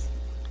cannabis.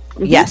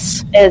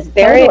 Yes. Is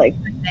very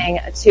exciting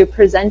to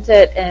present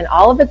it in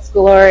all of its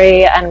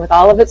glory and with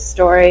all of its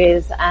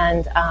stories,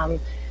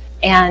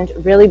 and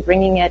really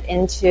bringing it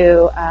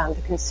into the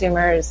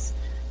consumer's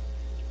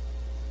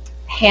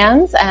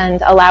hands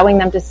and allowing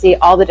them to see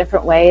all the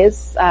different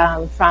ways,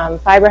 from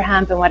fiber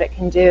hemp and what it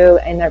can do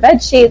in their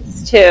bed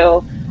sheets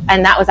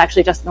and that was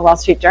actually just in the Wall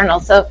Street Journal.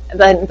 So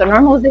the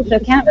normalization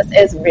of cannabis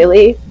is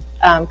really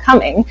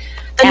coming.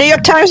 The New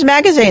York Times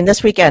Magazine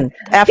this weekend,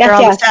 after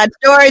the sad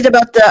stories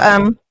about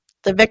the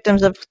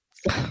victims.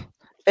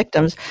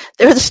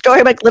 There was a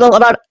story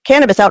about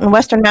cannabis out in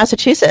Western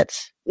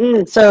Massachusetts.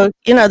 So,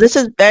 this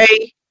is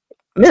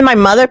my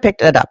mother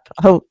picked it up,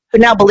 who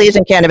now believes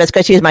in cannabis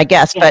because she's my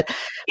guest, but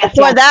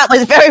before that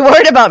was very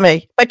worried about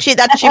me. But she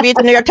reads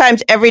the New York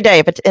Times every day.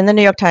 If it's in the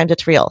New York Times,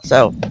 it's real.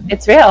 So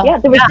it's real. Yeah,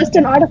 there was just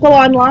an article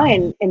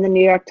online in the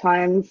New York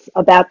Times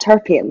about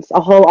terpenes, a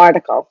whole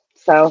article.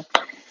 So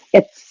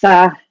it's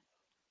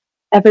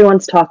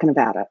everyone's talking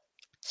about it.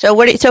 So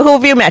who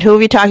have you met? Who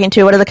have you talking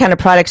to? What are the kind of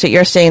products that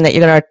you're seeing that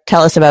you're going to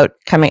tell us about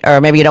coming?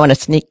 Or maybe you don't want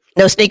to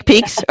no sneak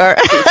peeks, or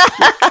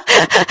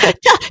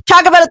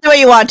talk about it the way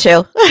you want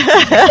to.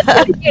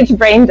 A huge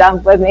brain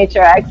dump with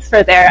Nature X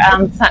for their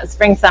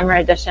spring summer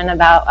edition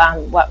about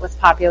what was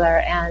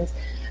popular and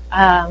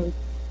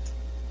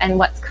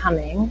what's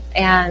coming.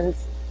 And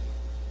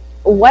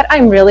what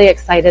I'm really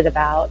excited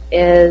about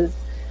is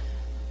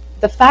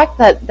the fact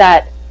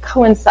that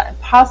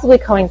possibly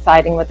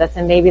coinciding with this,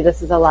 and maybe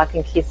this is a lock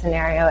and key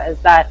scenario, is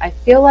that I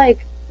feel like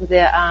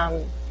the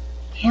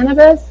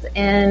cannabis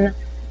in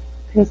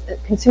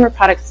consumer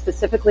products,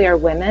 specifically our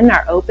women,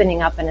 are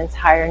opening up an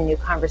entire new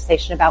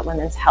conversation about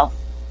women's health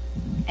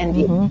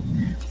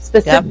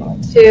specific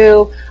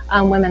to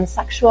women's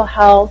sexual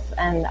health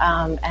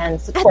and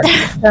support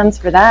systems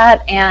for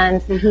that,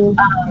 and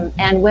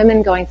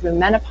women going through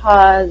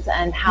menopause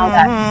and how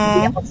that can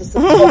be able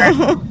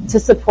to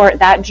support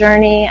that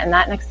journey and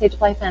that next stage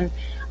of life. And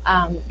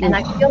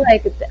I feel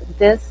like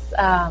this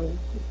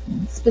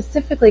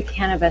specifically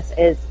cannabis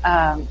is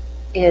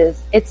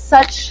it's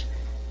such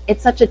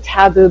a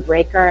taboo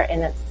breaker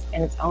in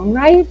its own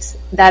right,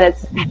 that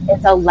it's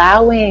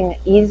allowing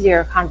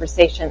easier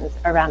conversations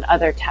around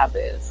other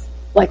taboos,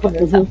 like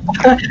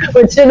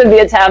which shouldn't be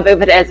a taboo,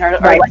 but is.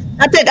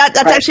 That's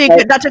actually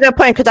that's a good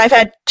point, because I've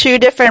had two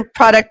different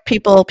product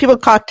people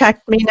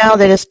contact me now.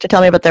 They just to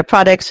tell me about their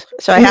products.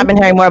 So I have been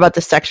hearing more about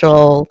the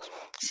sexual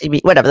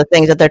CB, whatever the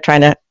things that they're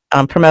trying to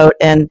promote,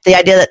 and the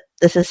idea that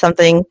this is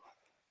something.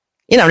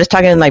 I'm just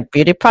talking to my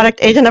beauty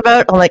product agent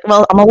about. I'm like,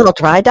 well, I'm a little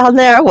dry down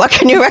there. What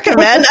can you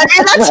recommend? I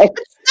mean, that's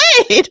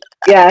insane.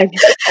 Yeah.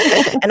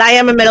 And I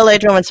am a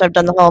middle-aged woman, so I've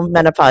done the whole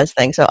menopause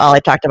thing. So all I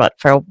talked about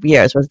for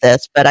years was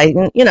this. But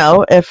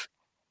if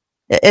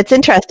it's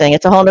interesting,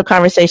 it's a whole new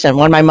conversation.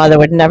 One my mother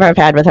would never have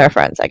had with her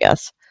friends, I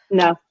guess.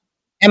 No.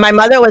 And my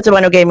mother was the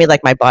one who gave me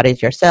like my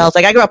body's your cells.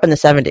 Like I grew up in the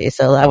 70s,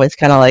 so I was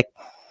kind of like,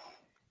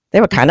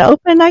 they were kind of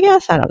open, I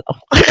guess. I don't know.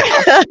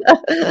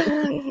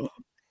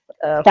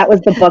 That was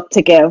the book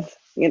to give.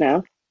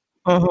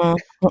 All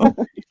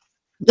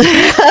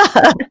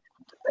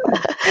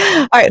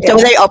right. So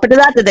were they open to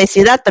that? Did they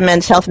see that? The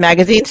Men's Health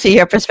magazine, see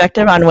your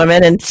perspective on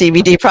women and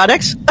CBD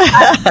products?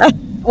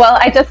 Well,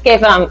 I just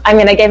gave them. I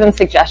gave them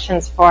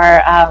suggestions for,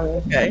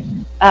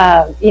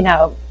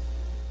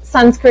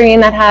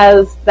 sunscreen that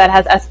has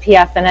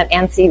SPF in it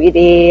and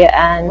CBD,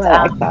 and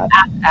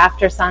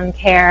after sun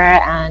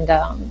care, and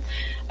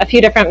a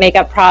few different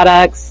makeup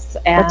products.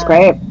 And that's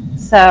great.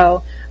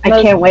 So I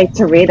can't wait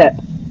to read it.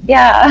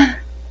 Yeah.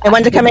 And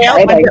when's it coming out?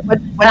 They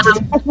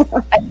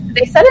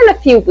said in a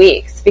few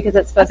weeks, because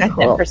it's supposed to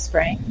hit for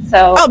spring.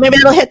 So maybe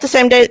it'll hit the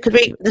same day, because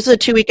this is a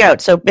 2 week out,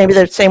 so maybe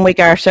the same week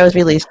our show is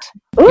released.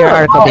 Your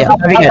article deal.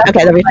 That'll be good.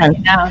 Okay, that'll be fun.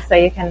 So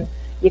you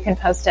can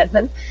post it,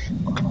 but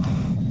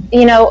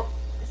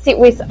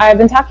I've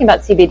been talking about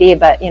CBD,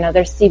 but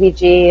there's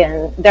CBG,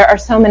 and there are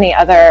so many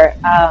other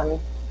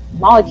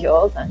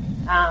molecules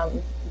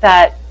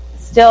that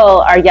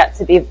still are yet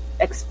to be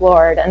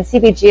explored, and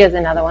CBG is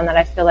another one that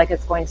I feel like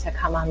is going to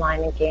come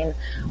online and gain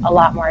a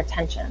lot more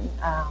attention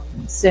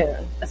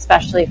soon,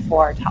 especially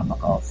for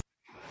topicals.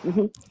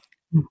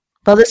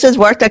 Well, this is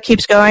work that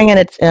keeps going, and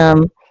it's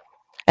and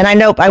I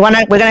know we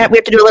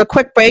have to do a little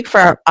quick break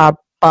for our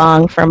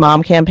Bong for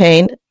Mom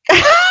campaign.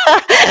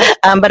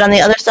 But on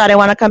the other side, I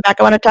want to come back.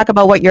 I want to talk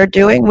about what you're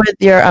doing with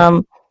your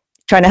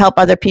trying to help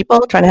other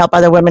people, trying to help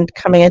other women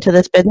coming into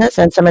this business,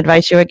 and some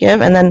advice you would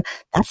give, and then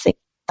that's the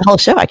whole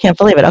show. I can't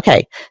believe it.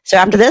 Okay. So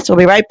after this, we'll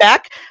be right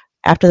back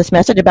after this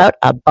message about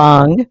a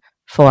bong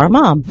for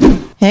Mom.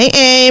 Hey,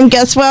 Aim,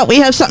 guess what? We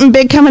have something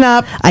big coming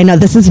up. I know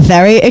this is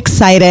very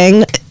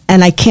exciting,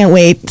 and I can't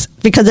wait.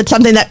 Because it's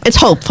something that it's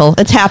hopeful,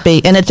 it's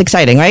happy, and it's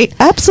exciting, right?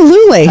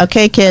 Absolutely.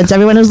 Okay, kids,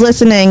 everyone who's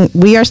listening,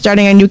 we are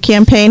starting a new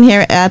campaign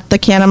here at the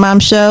Canna Mom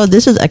Show.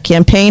 This is a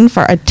campaign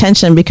for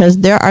attention, because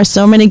there are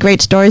so many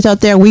great stories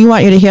out there. We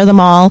want you to hear them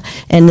all,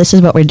 and this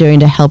is what we're doing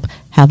to help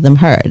have them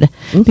heard.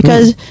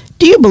 Because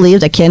do you believe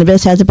that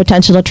cannabis has the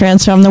potential to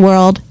transform the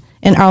world?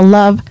 And our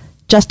love,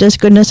 justice,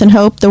 goodness, and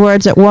hope, the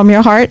words that warm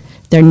your heart,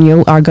 then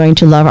you are going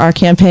to love our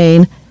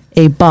campaign,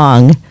 A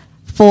Bong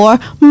for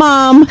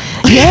Mom.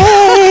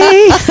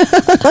 Yay!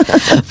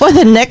 For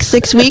the next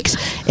 6 weeks,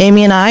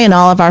 Amy and I and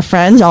all of our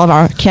friends, all of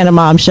our Canna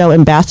Mom Show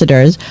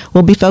ambassadors,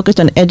 will be focused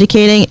on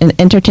educating and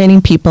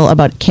entertaining people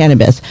about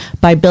cannabis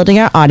by building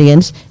our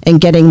audience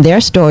and getting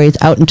their stories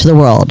out into the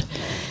world.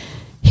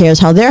 Here's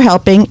how they're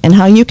helping and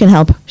how you can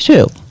help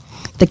too.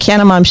 The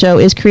Canna Mom Show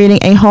is creating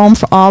a home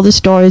for all the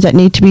stories that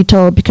need to be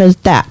told, because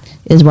that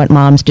is what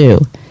moms do.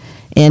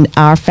 And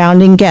our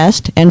founding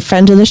guest and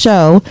friend of the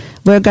show,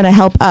 we're going to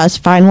help us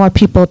find more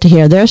people to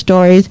hear their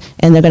stories,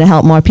 and they're going to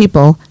help more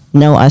people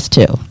know us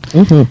too.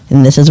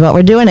 And this is what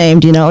we're doing,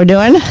 Aim. Do you know what we're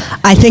doing?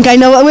 I think I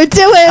know what we're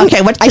doing.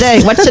 Okay, what's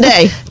today? What's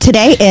today?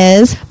 Today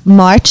is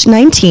March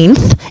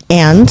 19th,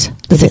 and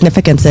the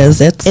significance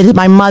is it is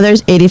my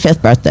mother's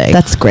 85th birthday.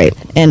 That's great.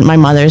 And my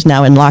mother's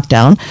now in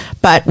lockdown,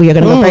 but we are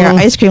going to go bring our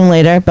ice cream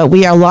later, but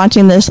we are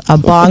launching this A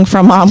Bong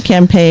for Mom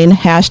campaign,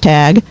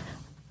 hashtag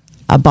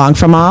A Bong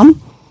for Mom.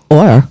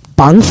 Or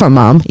Bong for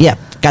Mom. Yep.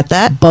 Got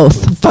that?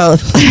 Both.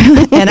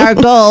 And our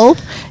goal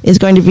is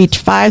going to reach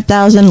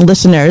 5,000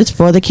 listeners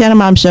for the Canna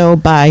Mom Show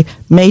by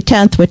May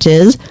 10th, which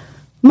is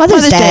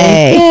Mother's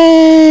Day.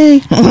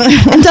 Yay!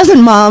 And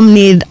doesn't Mom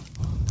need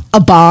a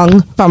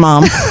bong for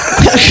Mom?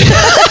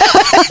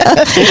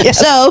 Yes.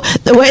 So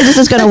the way this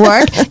is going to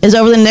work is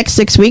over the next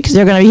 6 weeks,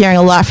 they're going to be hearing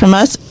a lot from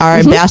us. Our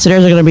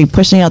ambassadors are going to be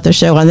pushing out the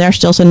show on their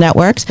Stilson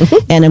networks,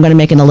 and I'm going to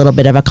make it a little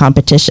bit of a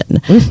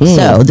competition.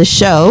 So the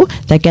show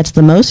that gets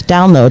the most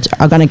downloads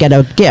are going to get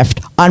a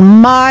gift on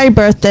my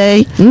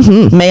birthday,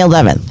 May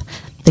 11th.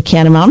 The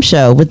Canna Mom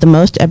Show with the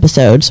most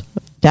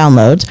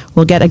downloads,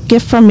 will get a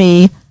gift from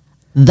me,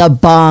 the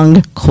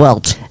Bong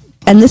Quilt.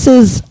 And this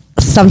is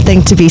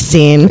something to be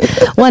seen.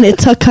 When it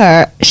took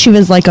her, she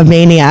was like a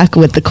maniac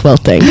with the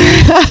quilting.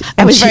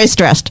 I was very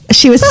stressed.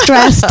 She was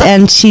stressed,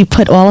 and she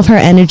put all of her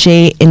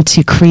energy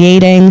into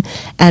creating.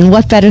 And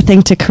what better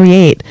thing to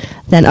create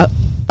than a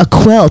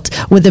quilt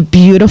with a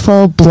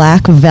beautiful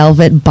black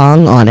velvet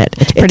bung on it.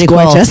 It's pretty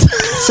gorgeous.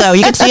 Cool. So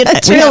you can see it.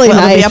 It's really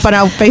nice. It'll be up on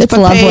our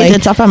Facebook page.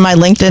 It's up on my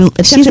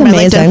LinkedIn. She's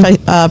amazing.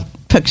 LinkedIn,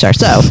 picture.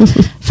 So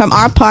from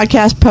our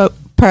podcast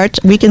perch,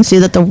 we can see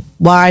that the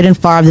wide and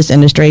far of this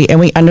industry, and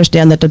we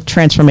understand that the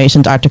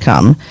transformations are to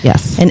come.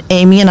 Yes. And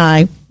Amy and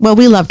I, well,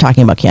 we love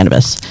talking about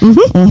cannabis.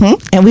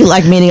 And we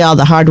like meeting all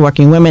the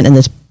hardworking women in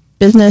this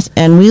business,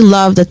 and we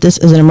love that this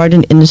is an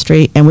emerging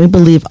industry, and we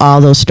believe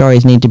all those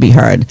stories need to be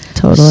heard.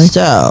 Totally.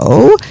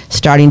 So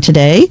starting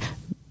today,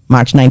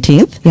 March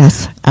 19th.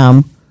 Yes.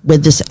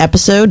 With this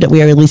episode that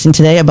we are releasing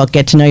today about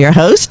Get to Know Your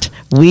Host,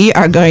 we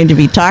are going to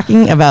be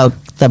talking about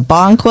the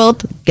bong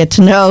quilt, get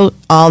to know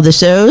all the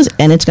shows,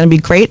 and it's going to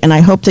be great. And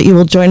I hope that you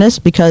will join us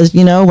because,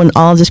 you know, when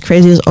all of this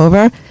crazy is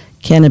over,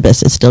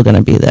 cannabis is still going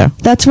to be there.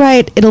 That's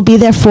right. It'll be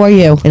there for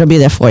you. It'll be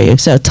there for you.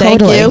 So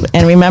thank you.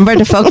 And remember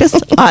to focus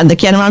on the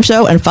Canna Mom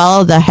Show and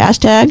follow the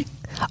hashtag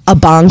A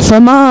Bong for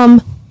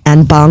Mom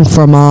and Bong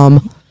for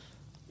Mom.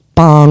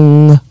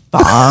 Bong.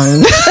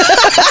 Bong.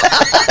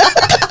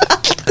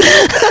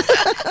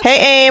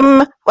 Hey,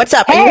 Aim, what's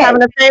up? Hey. Are you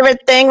having a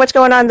favorite thing? What's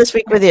going on this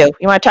week with you?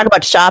 You want to talk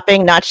about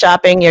shopping, not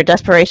shopping, your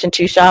desperation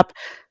to shop?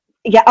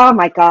 Yeah. Oh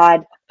my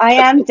God. I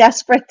am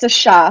desperate to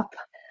shop,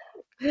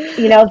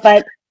 you know,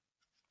 but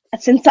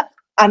since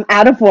I'm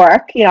out of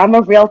work, you know, I'm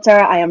a realtor.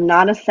 I am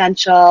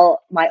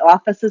non-essential. My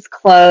office is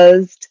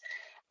closed.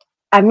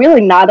 I'm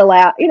really not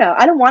allowed, you know,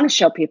 I don't want to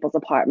show people's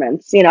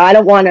apartments. You know, I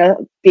don't want to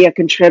be a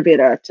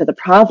contributor to the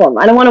problem.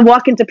 I don't want to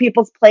walk into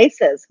people's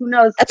places. Who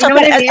knows? That's you know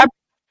okay. what I mean?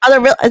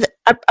 Are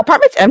the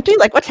apartments empty?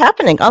 Like, what's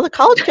happening? All the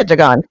college kids are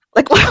gone.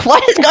 Like,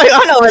 what is going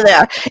on over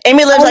there?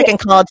 Amy lives like in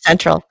College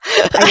Central.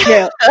 I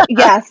do.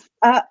 Yes.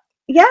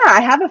 Yeah, I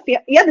have a feel.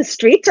 Yeah, the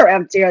streets are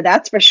emptier.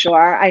 That's for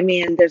sure. I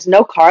mean, there's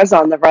no cars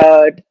on the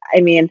road.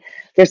 I mean,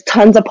 there's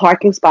tons of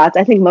parking spots.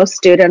 I think most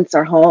students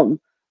are home.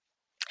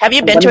 Have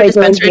you been to a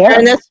dispensary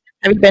during this?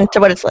 Have you been to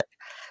what it's like?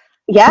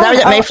 Yeah. I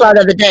was at Mayflower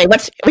the other day.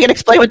 We can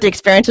explain what the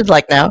experience is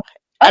like now.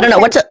 I don't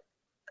know.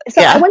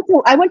 So yeah.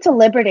 I went to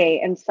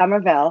Liberty in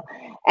Somerville,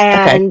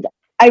 and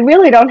I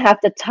really don't have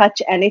to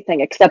touch anything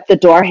except the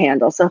door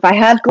handle. So if I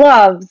have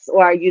gloves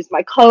or I use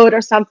my code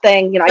or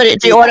something, you know, so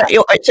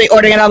you're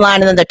ordering it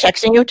online and then they're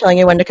texting you, telling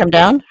you when to come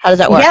down? How does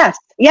that work? Yes.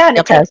 Yeah. And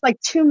it takes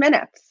like 2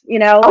 minutes, you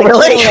know. Oh,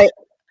 really?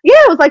 Yeah,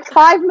 it was like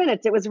 5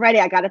 minutes. It was ready.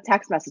 I got a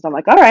text message. I'm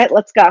like, all right,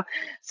 let's go.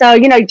 So,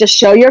 you know, you just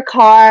show your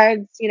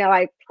cards. You know,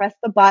 I press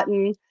the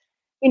button.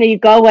 You know, you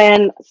go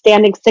in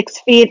standing 6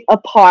 feet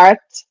apart,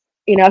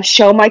 you know,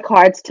 show my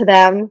cards to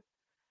them.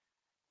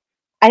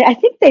 I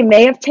think they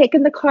may have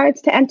taken the cards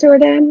to enter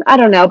it in. I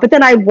don't know. But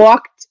then I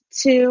walked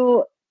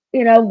to,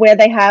 you know, where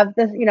they have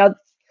the, you know,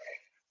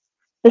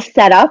 the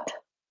setup,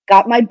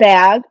 got my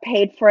bag,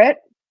 paid for it,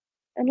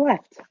 and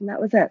left. And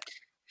that was it.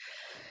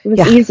 It was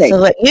easy.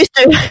 So it used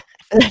to...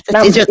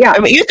 I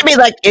mean, it used to be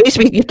like, you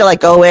have to like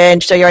go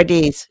in, show your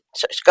IDs,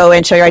 go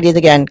in, show your IDs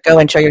again, go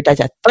in, show your IDs.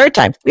 Third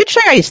time. We had to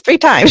show your IDs 3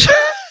 times.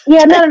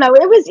 Yeah, no.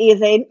 It was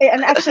easy.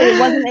 And actually, it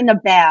wasn't in a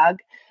bag.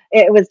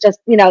 It was just,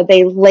 you know,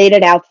 they laid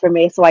it out for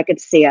me so I could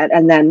see it.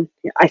 And then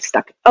I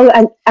stuck it. Oh,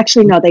 and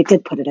actually, no, they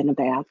did put it in a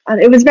bag.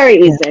 It was very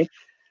easy.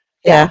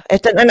 Yeah.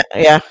 It's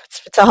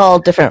a whole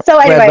different So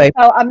anyway, way.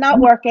 so I'm not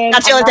working.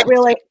 I'm not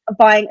really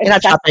buying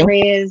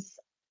accessories.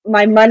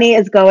 My money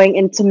is going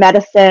into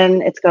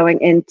medicine. It's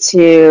going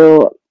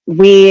into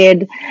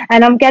weed.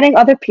 And I'm getting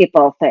other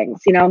people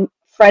things. You know,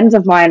 friends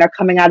of mine are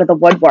coming out of the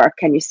woodwork.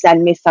 Can you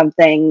send me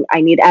something?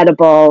 I need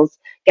edibles.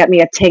 Get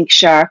me a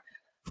tincture.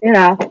 You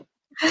know.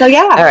 So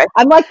yeah, right.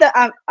 I'm like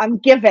I'm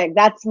giving.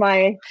 That's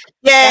my.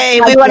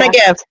 Yay! We want to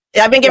give.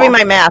 Yeah, I've been giving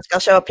my mask. I'll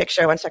show a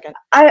picture. 1 second.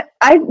 I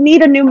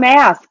need a new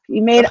mask.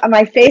 You made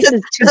my face is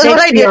too big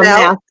for your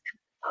mask.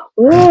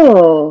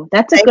 Ooh,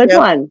 that's a good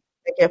one.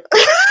 Thank you.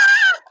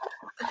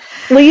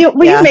 Will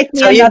you make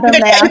me another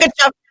mask?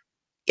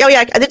 Oh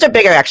yeah, these are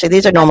bigger actually.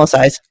 These are normal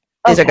size.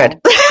 These are good.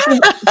 Do you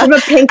have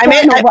a pink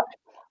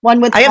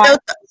one with I have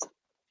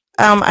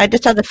I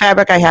just have the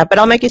fabric I have, but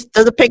I'll make you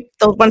the pink.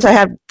 The ones I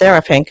have there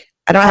are pink.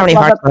 I don't have any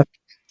hearts left.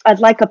 I'd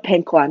like a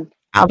pink one.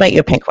 I'll make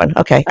you a pink one.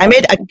 Okay. I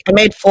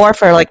made 4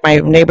 for like my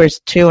neighbor's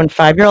 2 and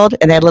 5-year-old,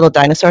 and they had little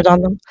dinosaurs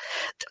on them.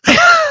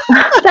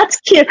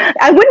 That's cute.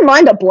 I wouldn't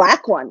mind a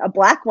black one. A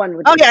black one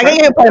would. Oh yeah, I can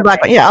give you a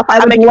black one. Yeah,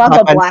 I would love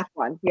a black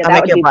one. Yeah,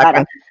 that would be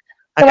better.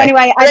 So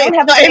anyway, I don't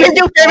have. Your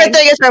new favorite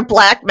thing is her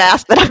black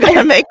mask that I'm going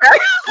to make her.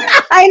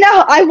 I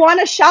know. I want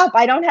to shop.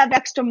 I don't have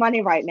extra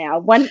money right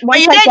now.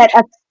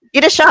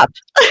 You just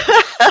shopped.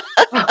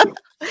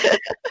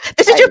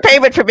 This is your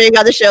payment for being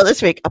on the show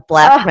this week. A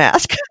black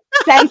mask.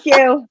 Thank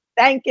you.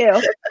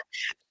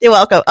 You're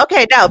welcome.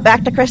 Okay, now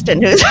back to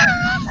Kristin, who's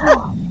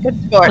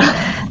good sport.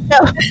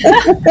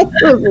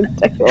 It was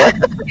ridiculous.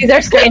 These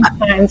are strange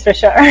times for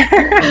sure.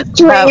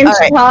 Strange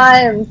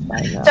times.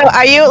 I know. So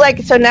are you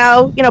so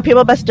now,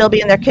 people must still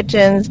be in their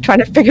kitchens trying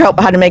to figure out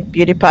how to make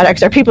beauty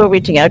products. Are people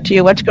reaching out to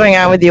you? What's going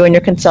on with you in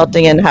your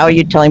consulting, and how are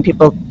you telling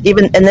people,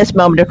 even in this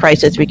moment of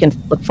crisis, we can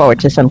look forward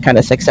to some kind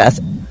of success?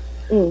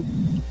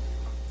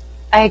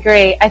 I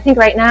agree. I think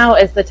right now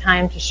is the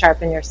time to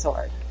sharpen your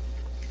sword.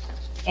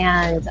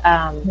 And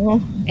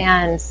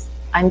and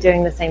I'm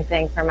doing the same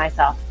thing for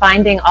myself.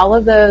 Finding all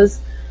of those,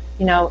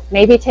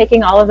 maybe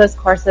taking all of those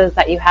courses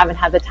that you haven't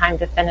had the time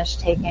to finish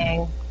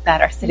taking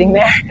that are sitting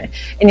there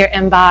in your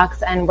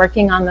inbox, and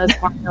working on those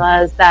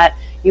formulas that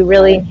you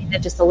really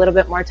needed just a little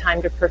bit more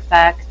time to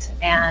perfect,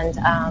 and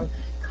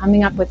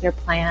coming up with your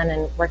plan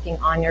and working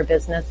on your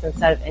business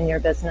instead of in your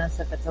business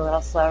if it's a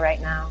little slow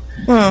right now.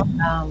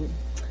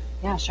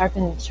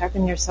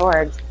 Sharpen your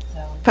sword.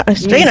 So,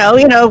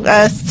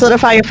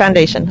 solidify your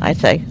foundation, I'd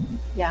say.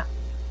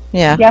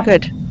 Yeah.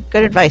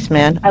 Good advice,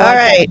 man. All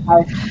right.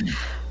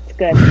 It's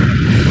good.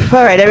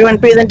 All right, everyone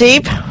breathing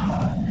deep.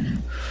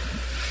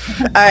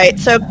 All right,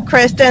 so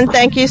Kristin,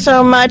 thank you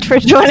so much for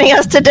joining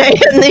us today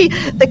in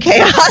the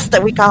chaos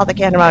that we call the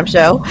Cannabis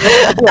Show.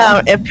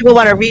 If people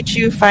want to reach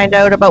you, find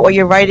out about what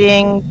you're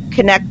writing,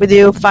 connect with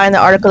you, find the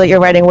article that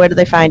you're writing, where do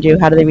they find you?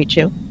 How do they reach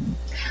you?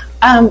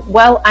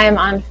 Well, I'm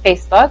on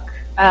Facebook,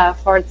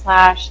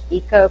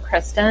 /Eco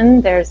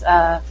Kristin. There's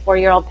a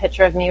 4-year-old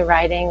picture of me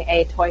riding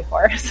a toy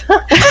horse.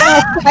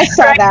 I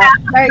saw that.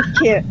 Very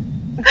cute.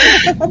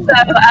 Because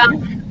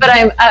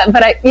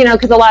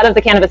a lot of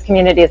the cannabis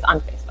community is on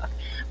Facebook.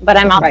 But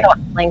I'm also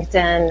on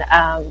LinkedIn.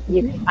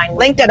 You can find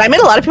LinkedIn. I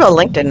meet a lot of people on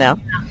LinkedIn now.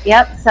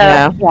 Yep. So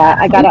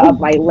I gotta up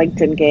my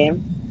LinkedIn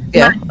game.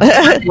 Yeah.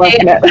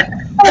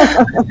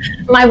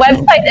 My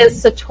website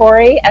is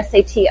Satori,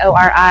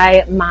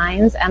 SATORI,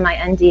 Minds,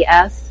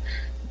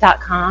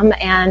 MINDS.com,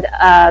 and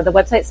the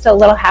website's still a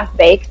little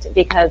half-baked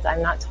because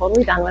I'm not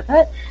totally done with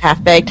it.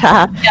 Half-baked,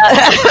 huh?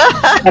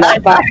 Yeah.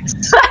 But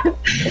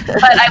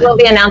I will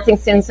be announcing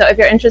soon, so if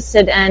you're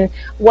interested in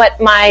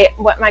what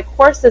my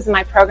course is and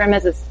my program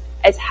is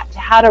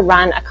how to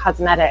run a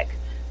cosmetic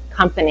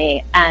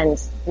company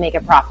and make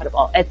it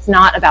profitable. It's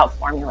not about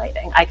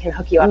formulating. I can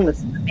hook you up with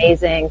some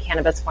amazing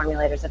cannabis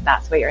formulators if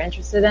that's what you're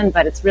interested in,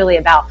 but it's really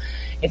about,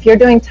 if you're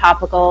doing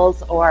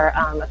topicals or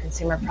a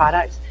consumer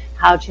product,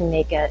 how to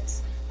make the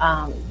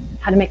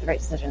right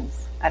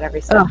decisions at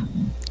every step.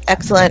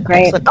 Excellent.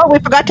 Excellent. Oh, we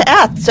forgot to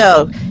ask.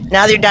 So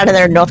now that you're down in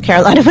there in North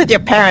Carolina with your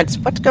parents,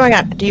 what's going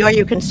on? Are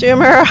you a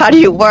consumer? How do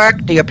you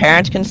work? Do your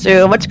parents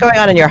consume? What's going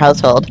on in your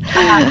household?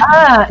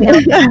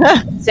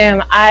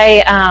 Consume.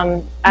 I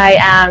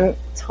am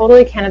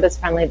totally cannabis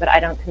friendly, but I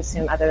don't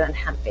consume other than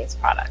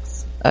hemp-based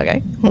products.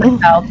 Okay.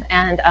 Myself.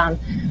 And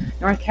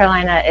North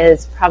Carolina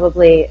is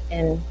probably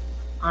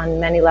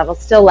on many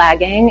levels still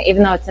lagging,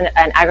 even though it's an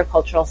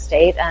agricultural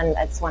state and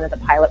it's one of the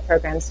pilot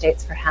program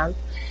states for hemp.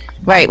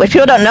 Right, which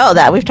people don't know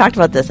that. We've talked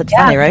about this. It's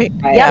funny, right?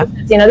 Yeah.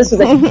 This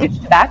was a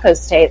huge tobacco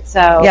state.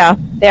 So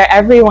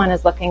everyone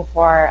is looking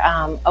for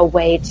a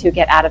way to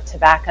get out of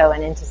tobacco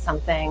and into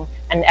something.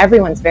 And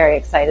everyone's very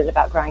excited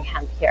about growing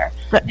hemp here.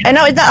 I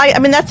know.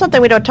 That's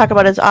something we don't talk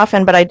about as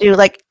often, but I do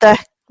like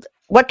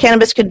what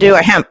cannabis can do,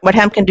 or what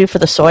hemp can do for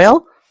the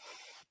soil,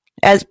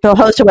 as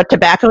opposed to what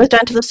tobacco has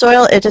done to the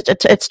soil.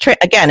 It's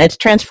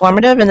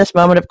transformative in this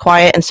moment of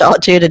quiet and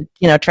solitude and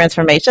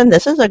transformation.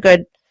 This is a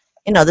good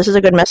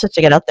message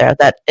to get out there,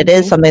 that it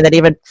is something that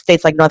even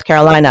states like North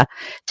Carolina,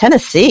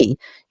 Tennessee,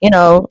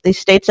 these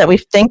states that we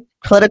think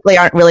politically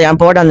aren't really on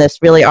board on this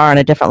really are on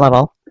a different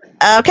level.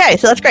 Okay,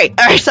 so that's great.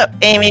 All right, so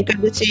Amy,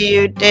 good to see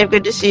you. Dave,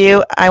 good to see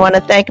you. I want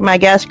to thank my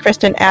guest,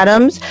 Kristin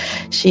Adams.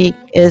 She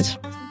is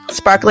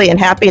sparkly and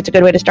happy. It's a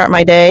good way to start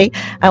my day.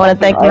 I want to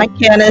thank my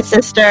Canna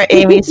sister,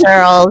 Amy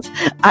Searles.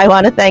 I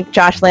want to thank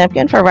Josh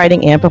Lampkin for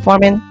writing and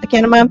performing the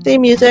Canna Mom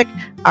theme music.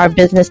 Our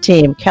business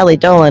team, Kelly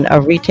Dolan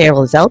of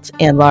Retail Results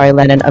and Laurie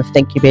Lennon of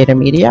Thinkubator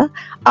Media.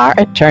 Our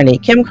attorney,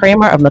 Kim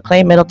Kramer of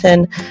McLean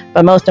Middleton.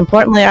 But most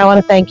importantly, I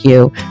want to thank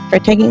you for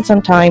taking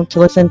some time to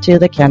listen to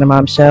the Canna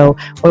Mom Show,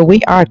 where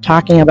we are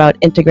talking about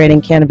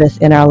integrating cannabis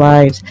in our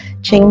lives,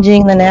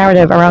 changing the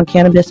narrative around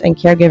cannabis and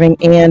caregiving,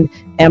 and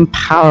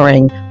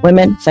empowering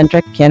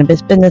women-centric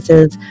cannabis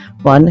businesses,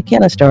 one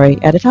Canna story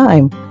at a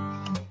time.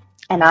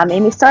 And I'm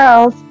Amy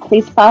Searles.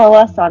 Please follow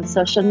us on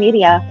social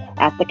media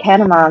at The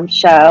Canna Mom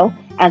Show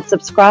and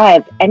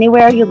subscribe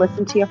anywhere you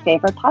listen to your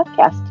favorite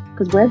podcast,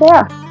 because we're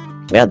there.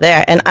 We're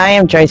there. And I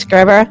am Joyce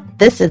Gerber.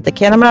 This is The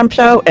Canna Mom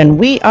Show, and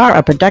we are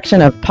a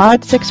production of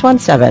Pod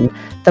 617,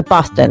 the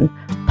Boston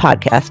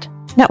Podcast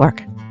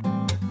Network.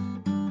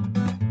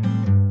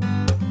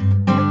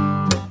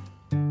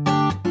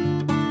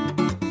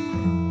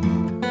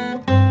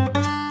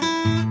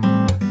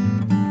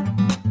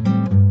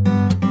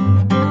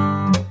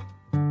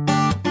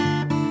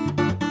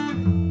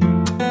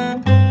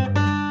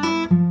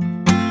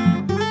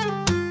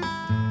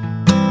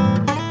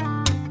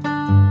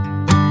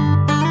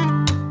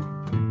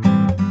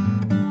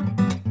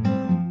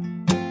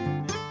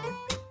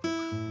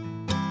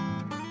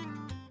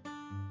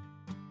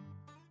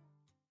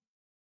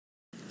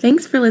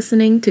 Thanks for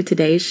listening to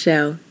today's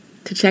show.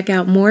 To check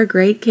out more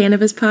great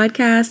cannabis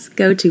podcasts,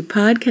 go to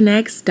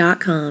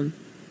podconnects.com.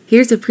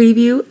 Here's a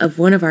preview of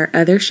one of our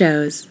other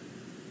shows.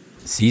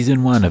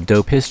 Season 1 of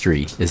Dope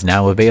History is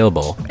now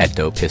available at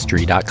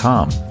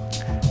dopehistory.com.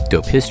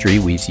 Dope History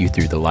weaves you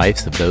through the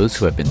lives of those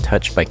who have been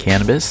touched by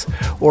cannabis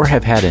or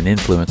have had an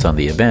influence on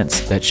the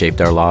events that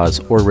shaped our laws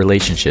or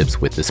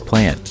relationships with this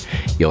plant.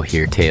 You'll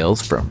hear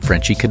tales from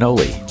Frenchie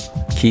Cannoli,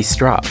 Keith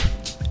Strop,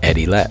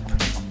 Eddie Lepp,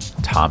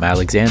 Tom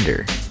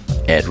Alexander,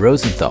 Ed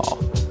Rosenthal,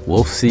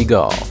 Wolf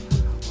Seagal,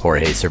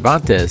 Jorge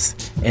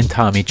Cervantes, and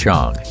Tommy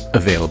Chong.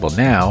 Available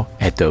now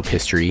at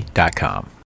dopehistory.com.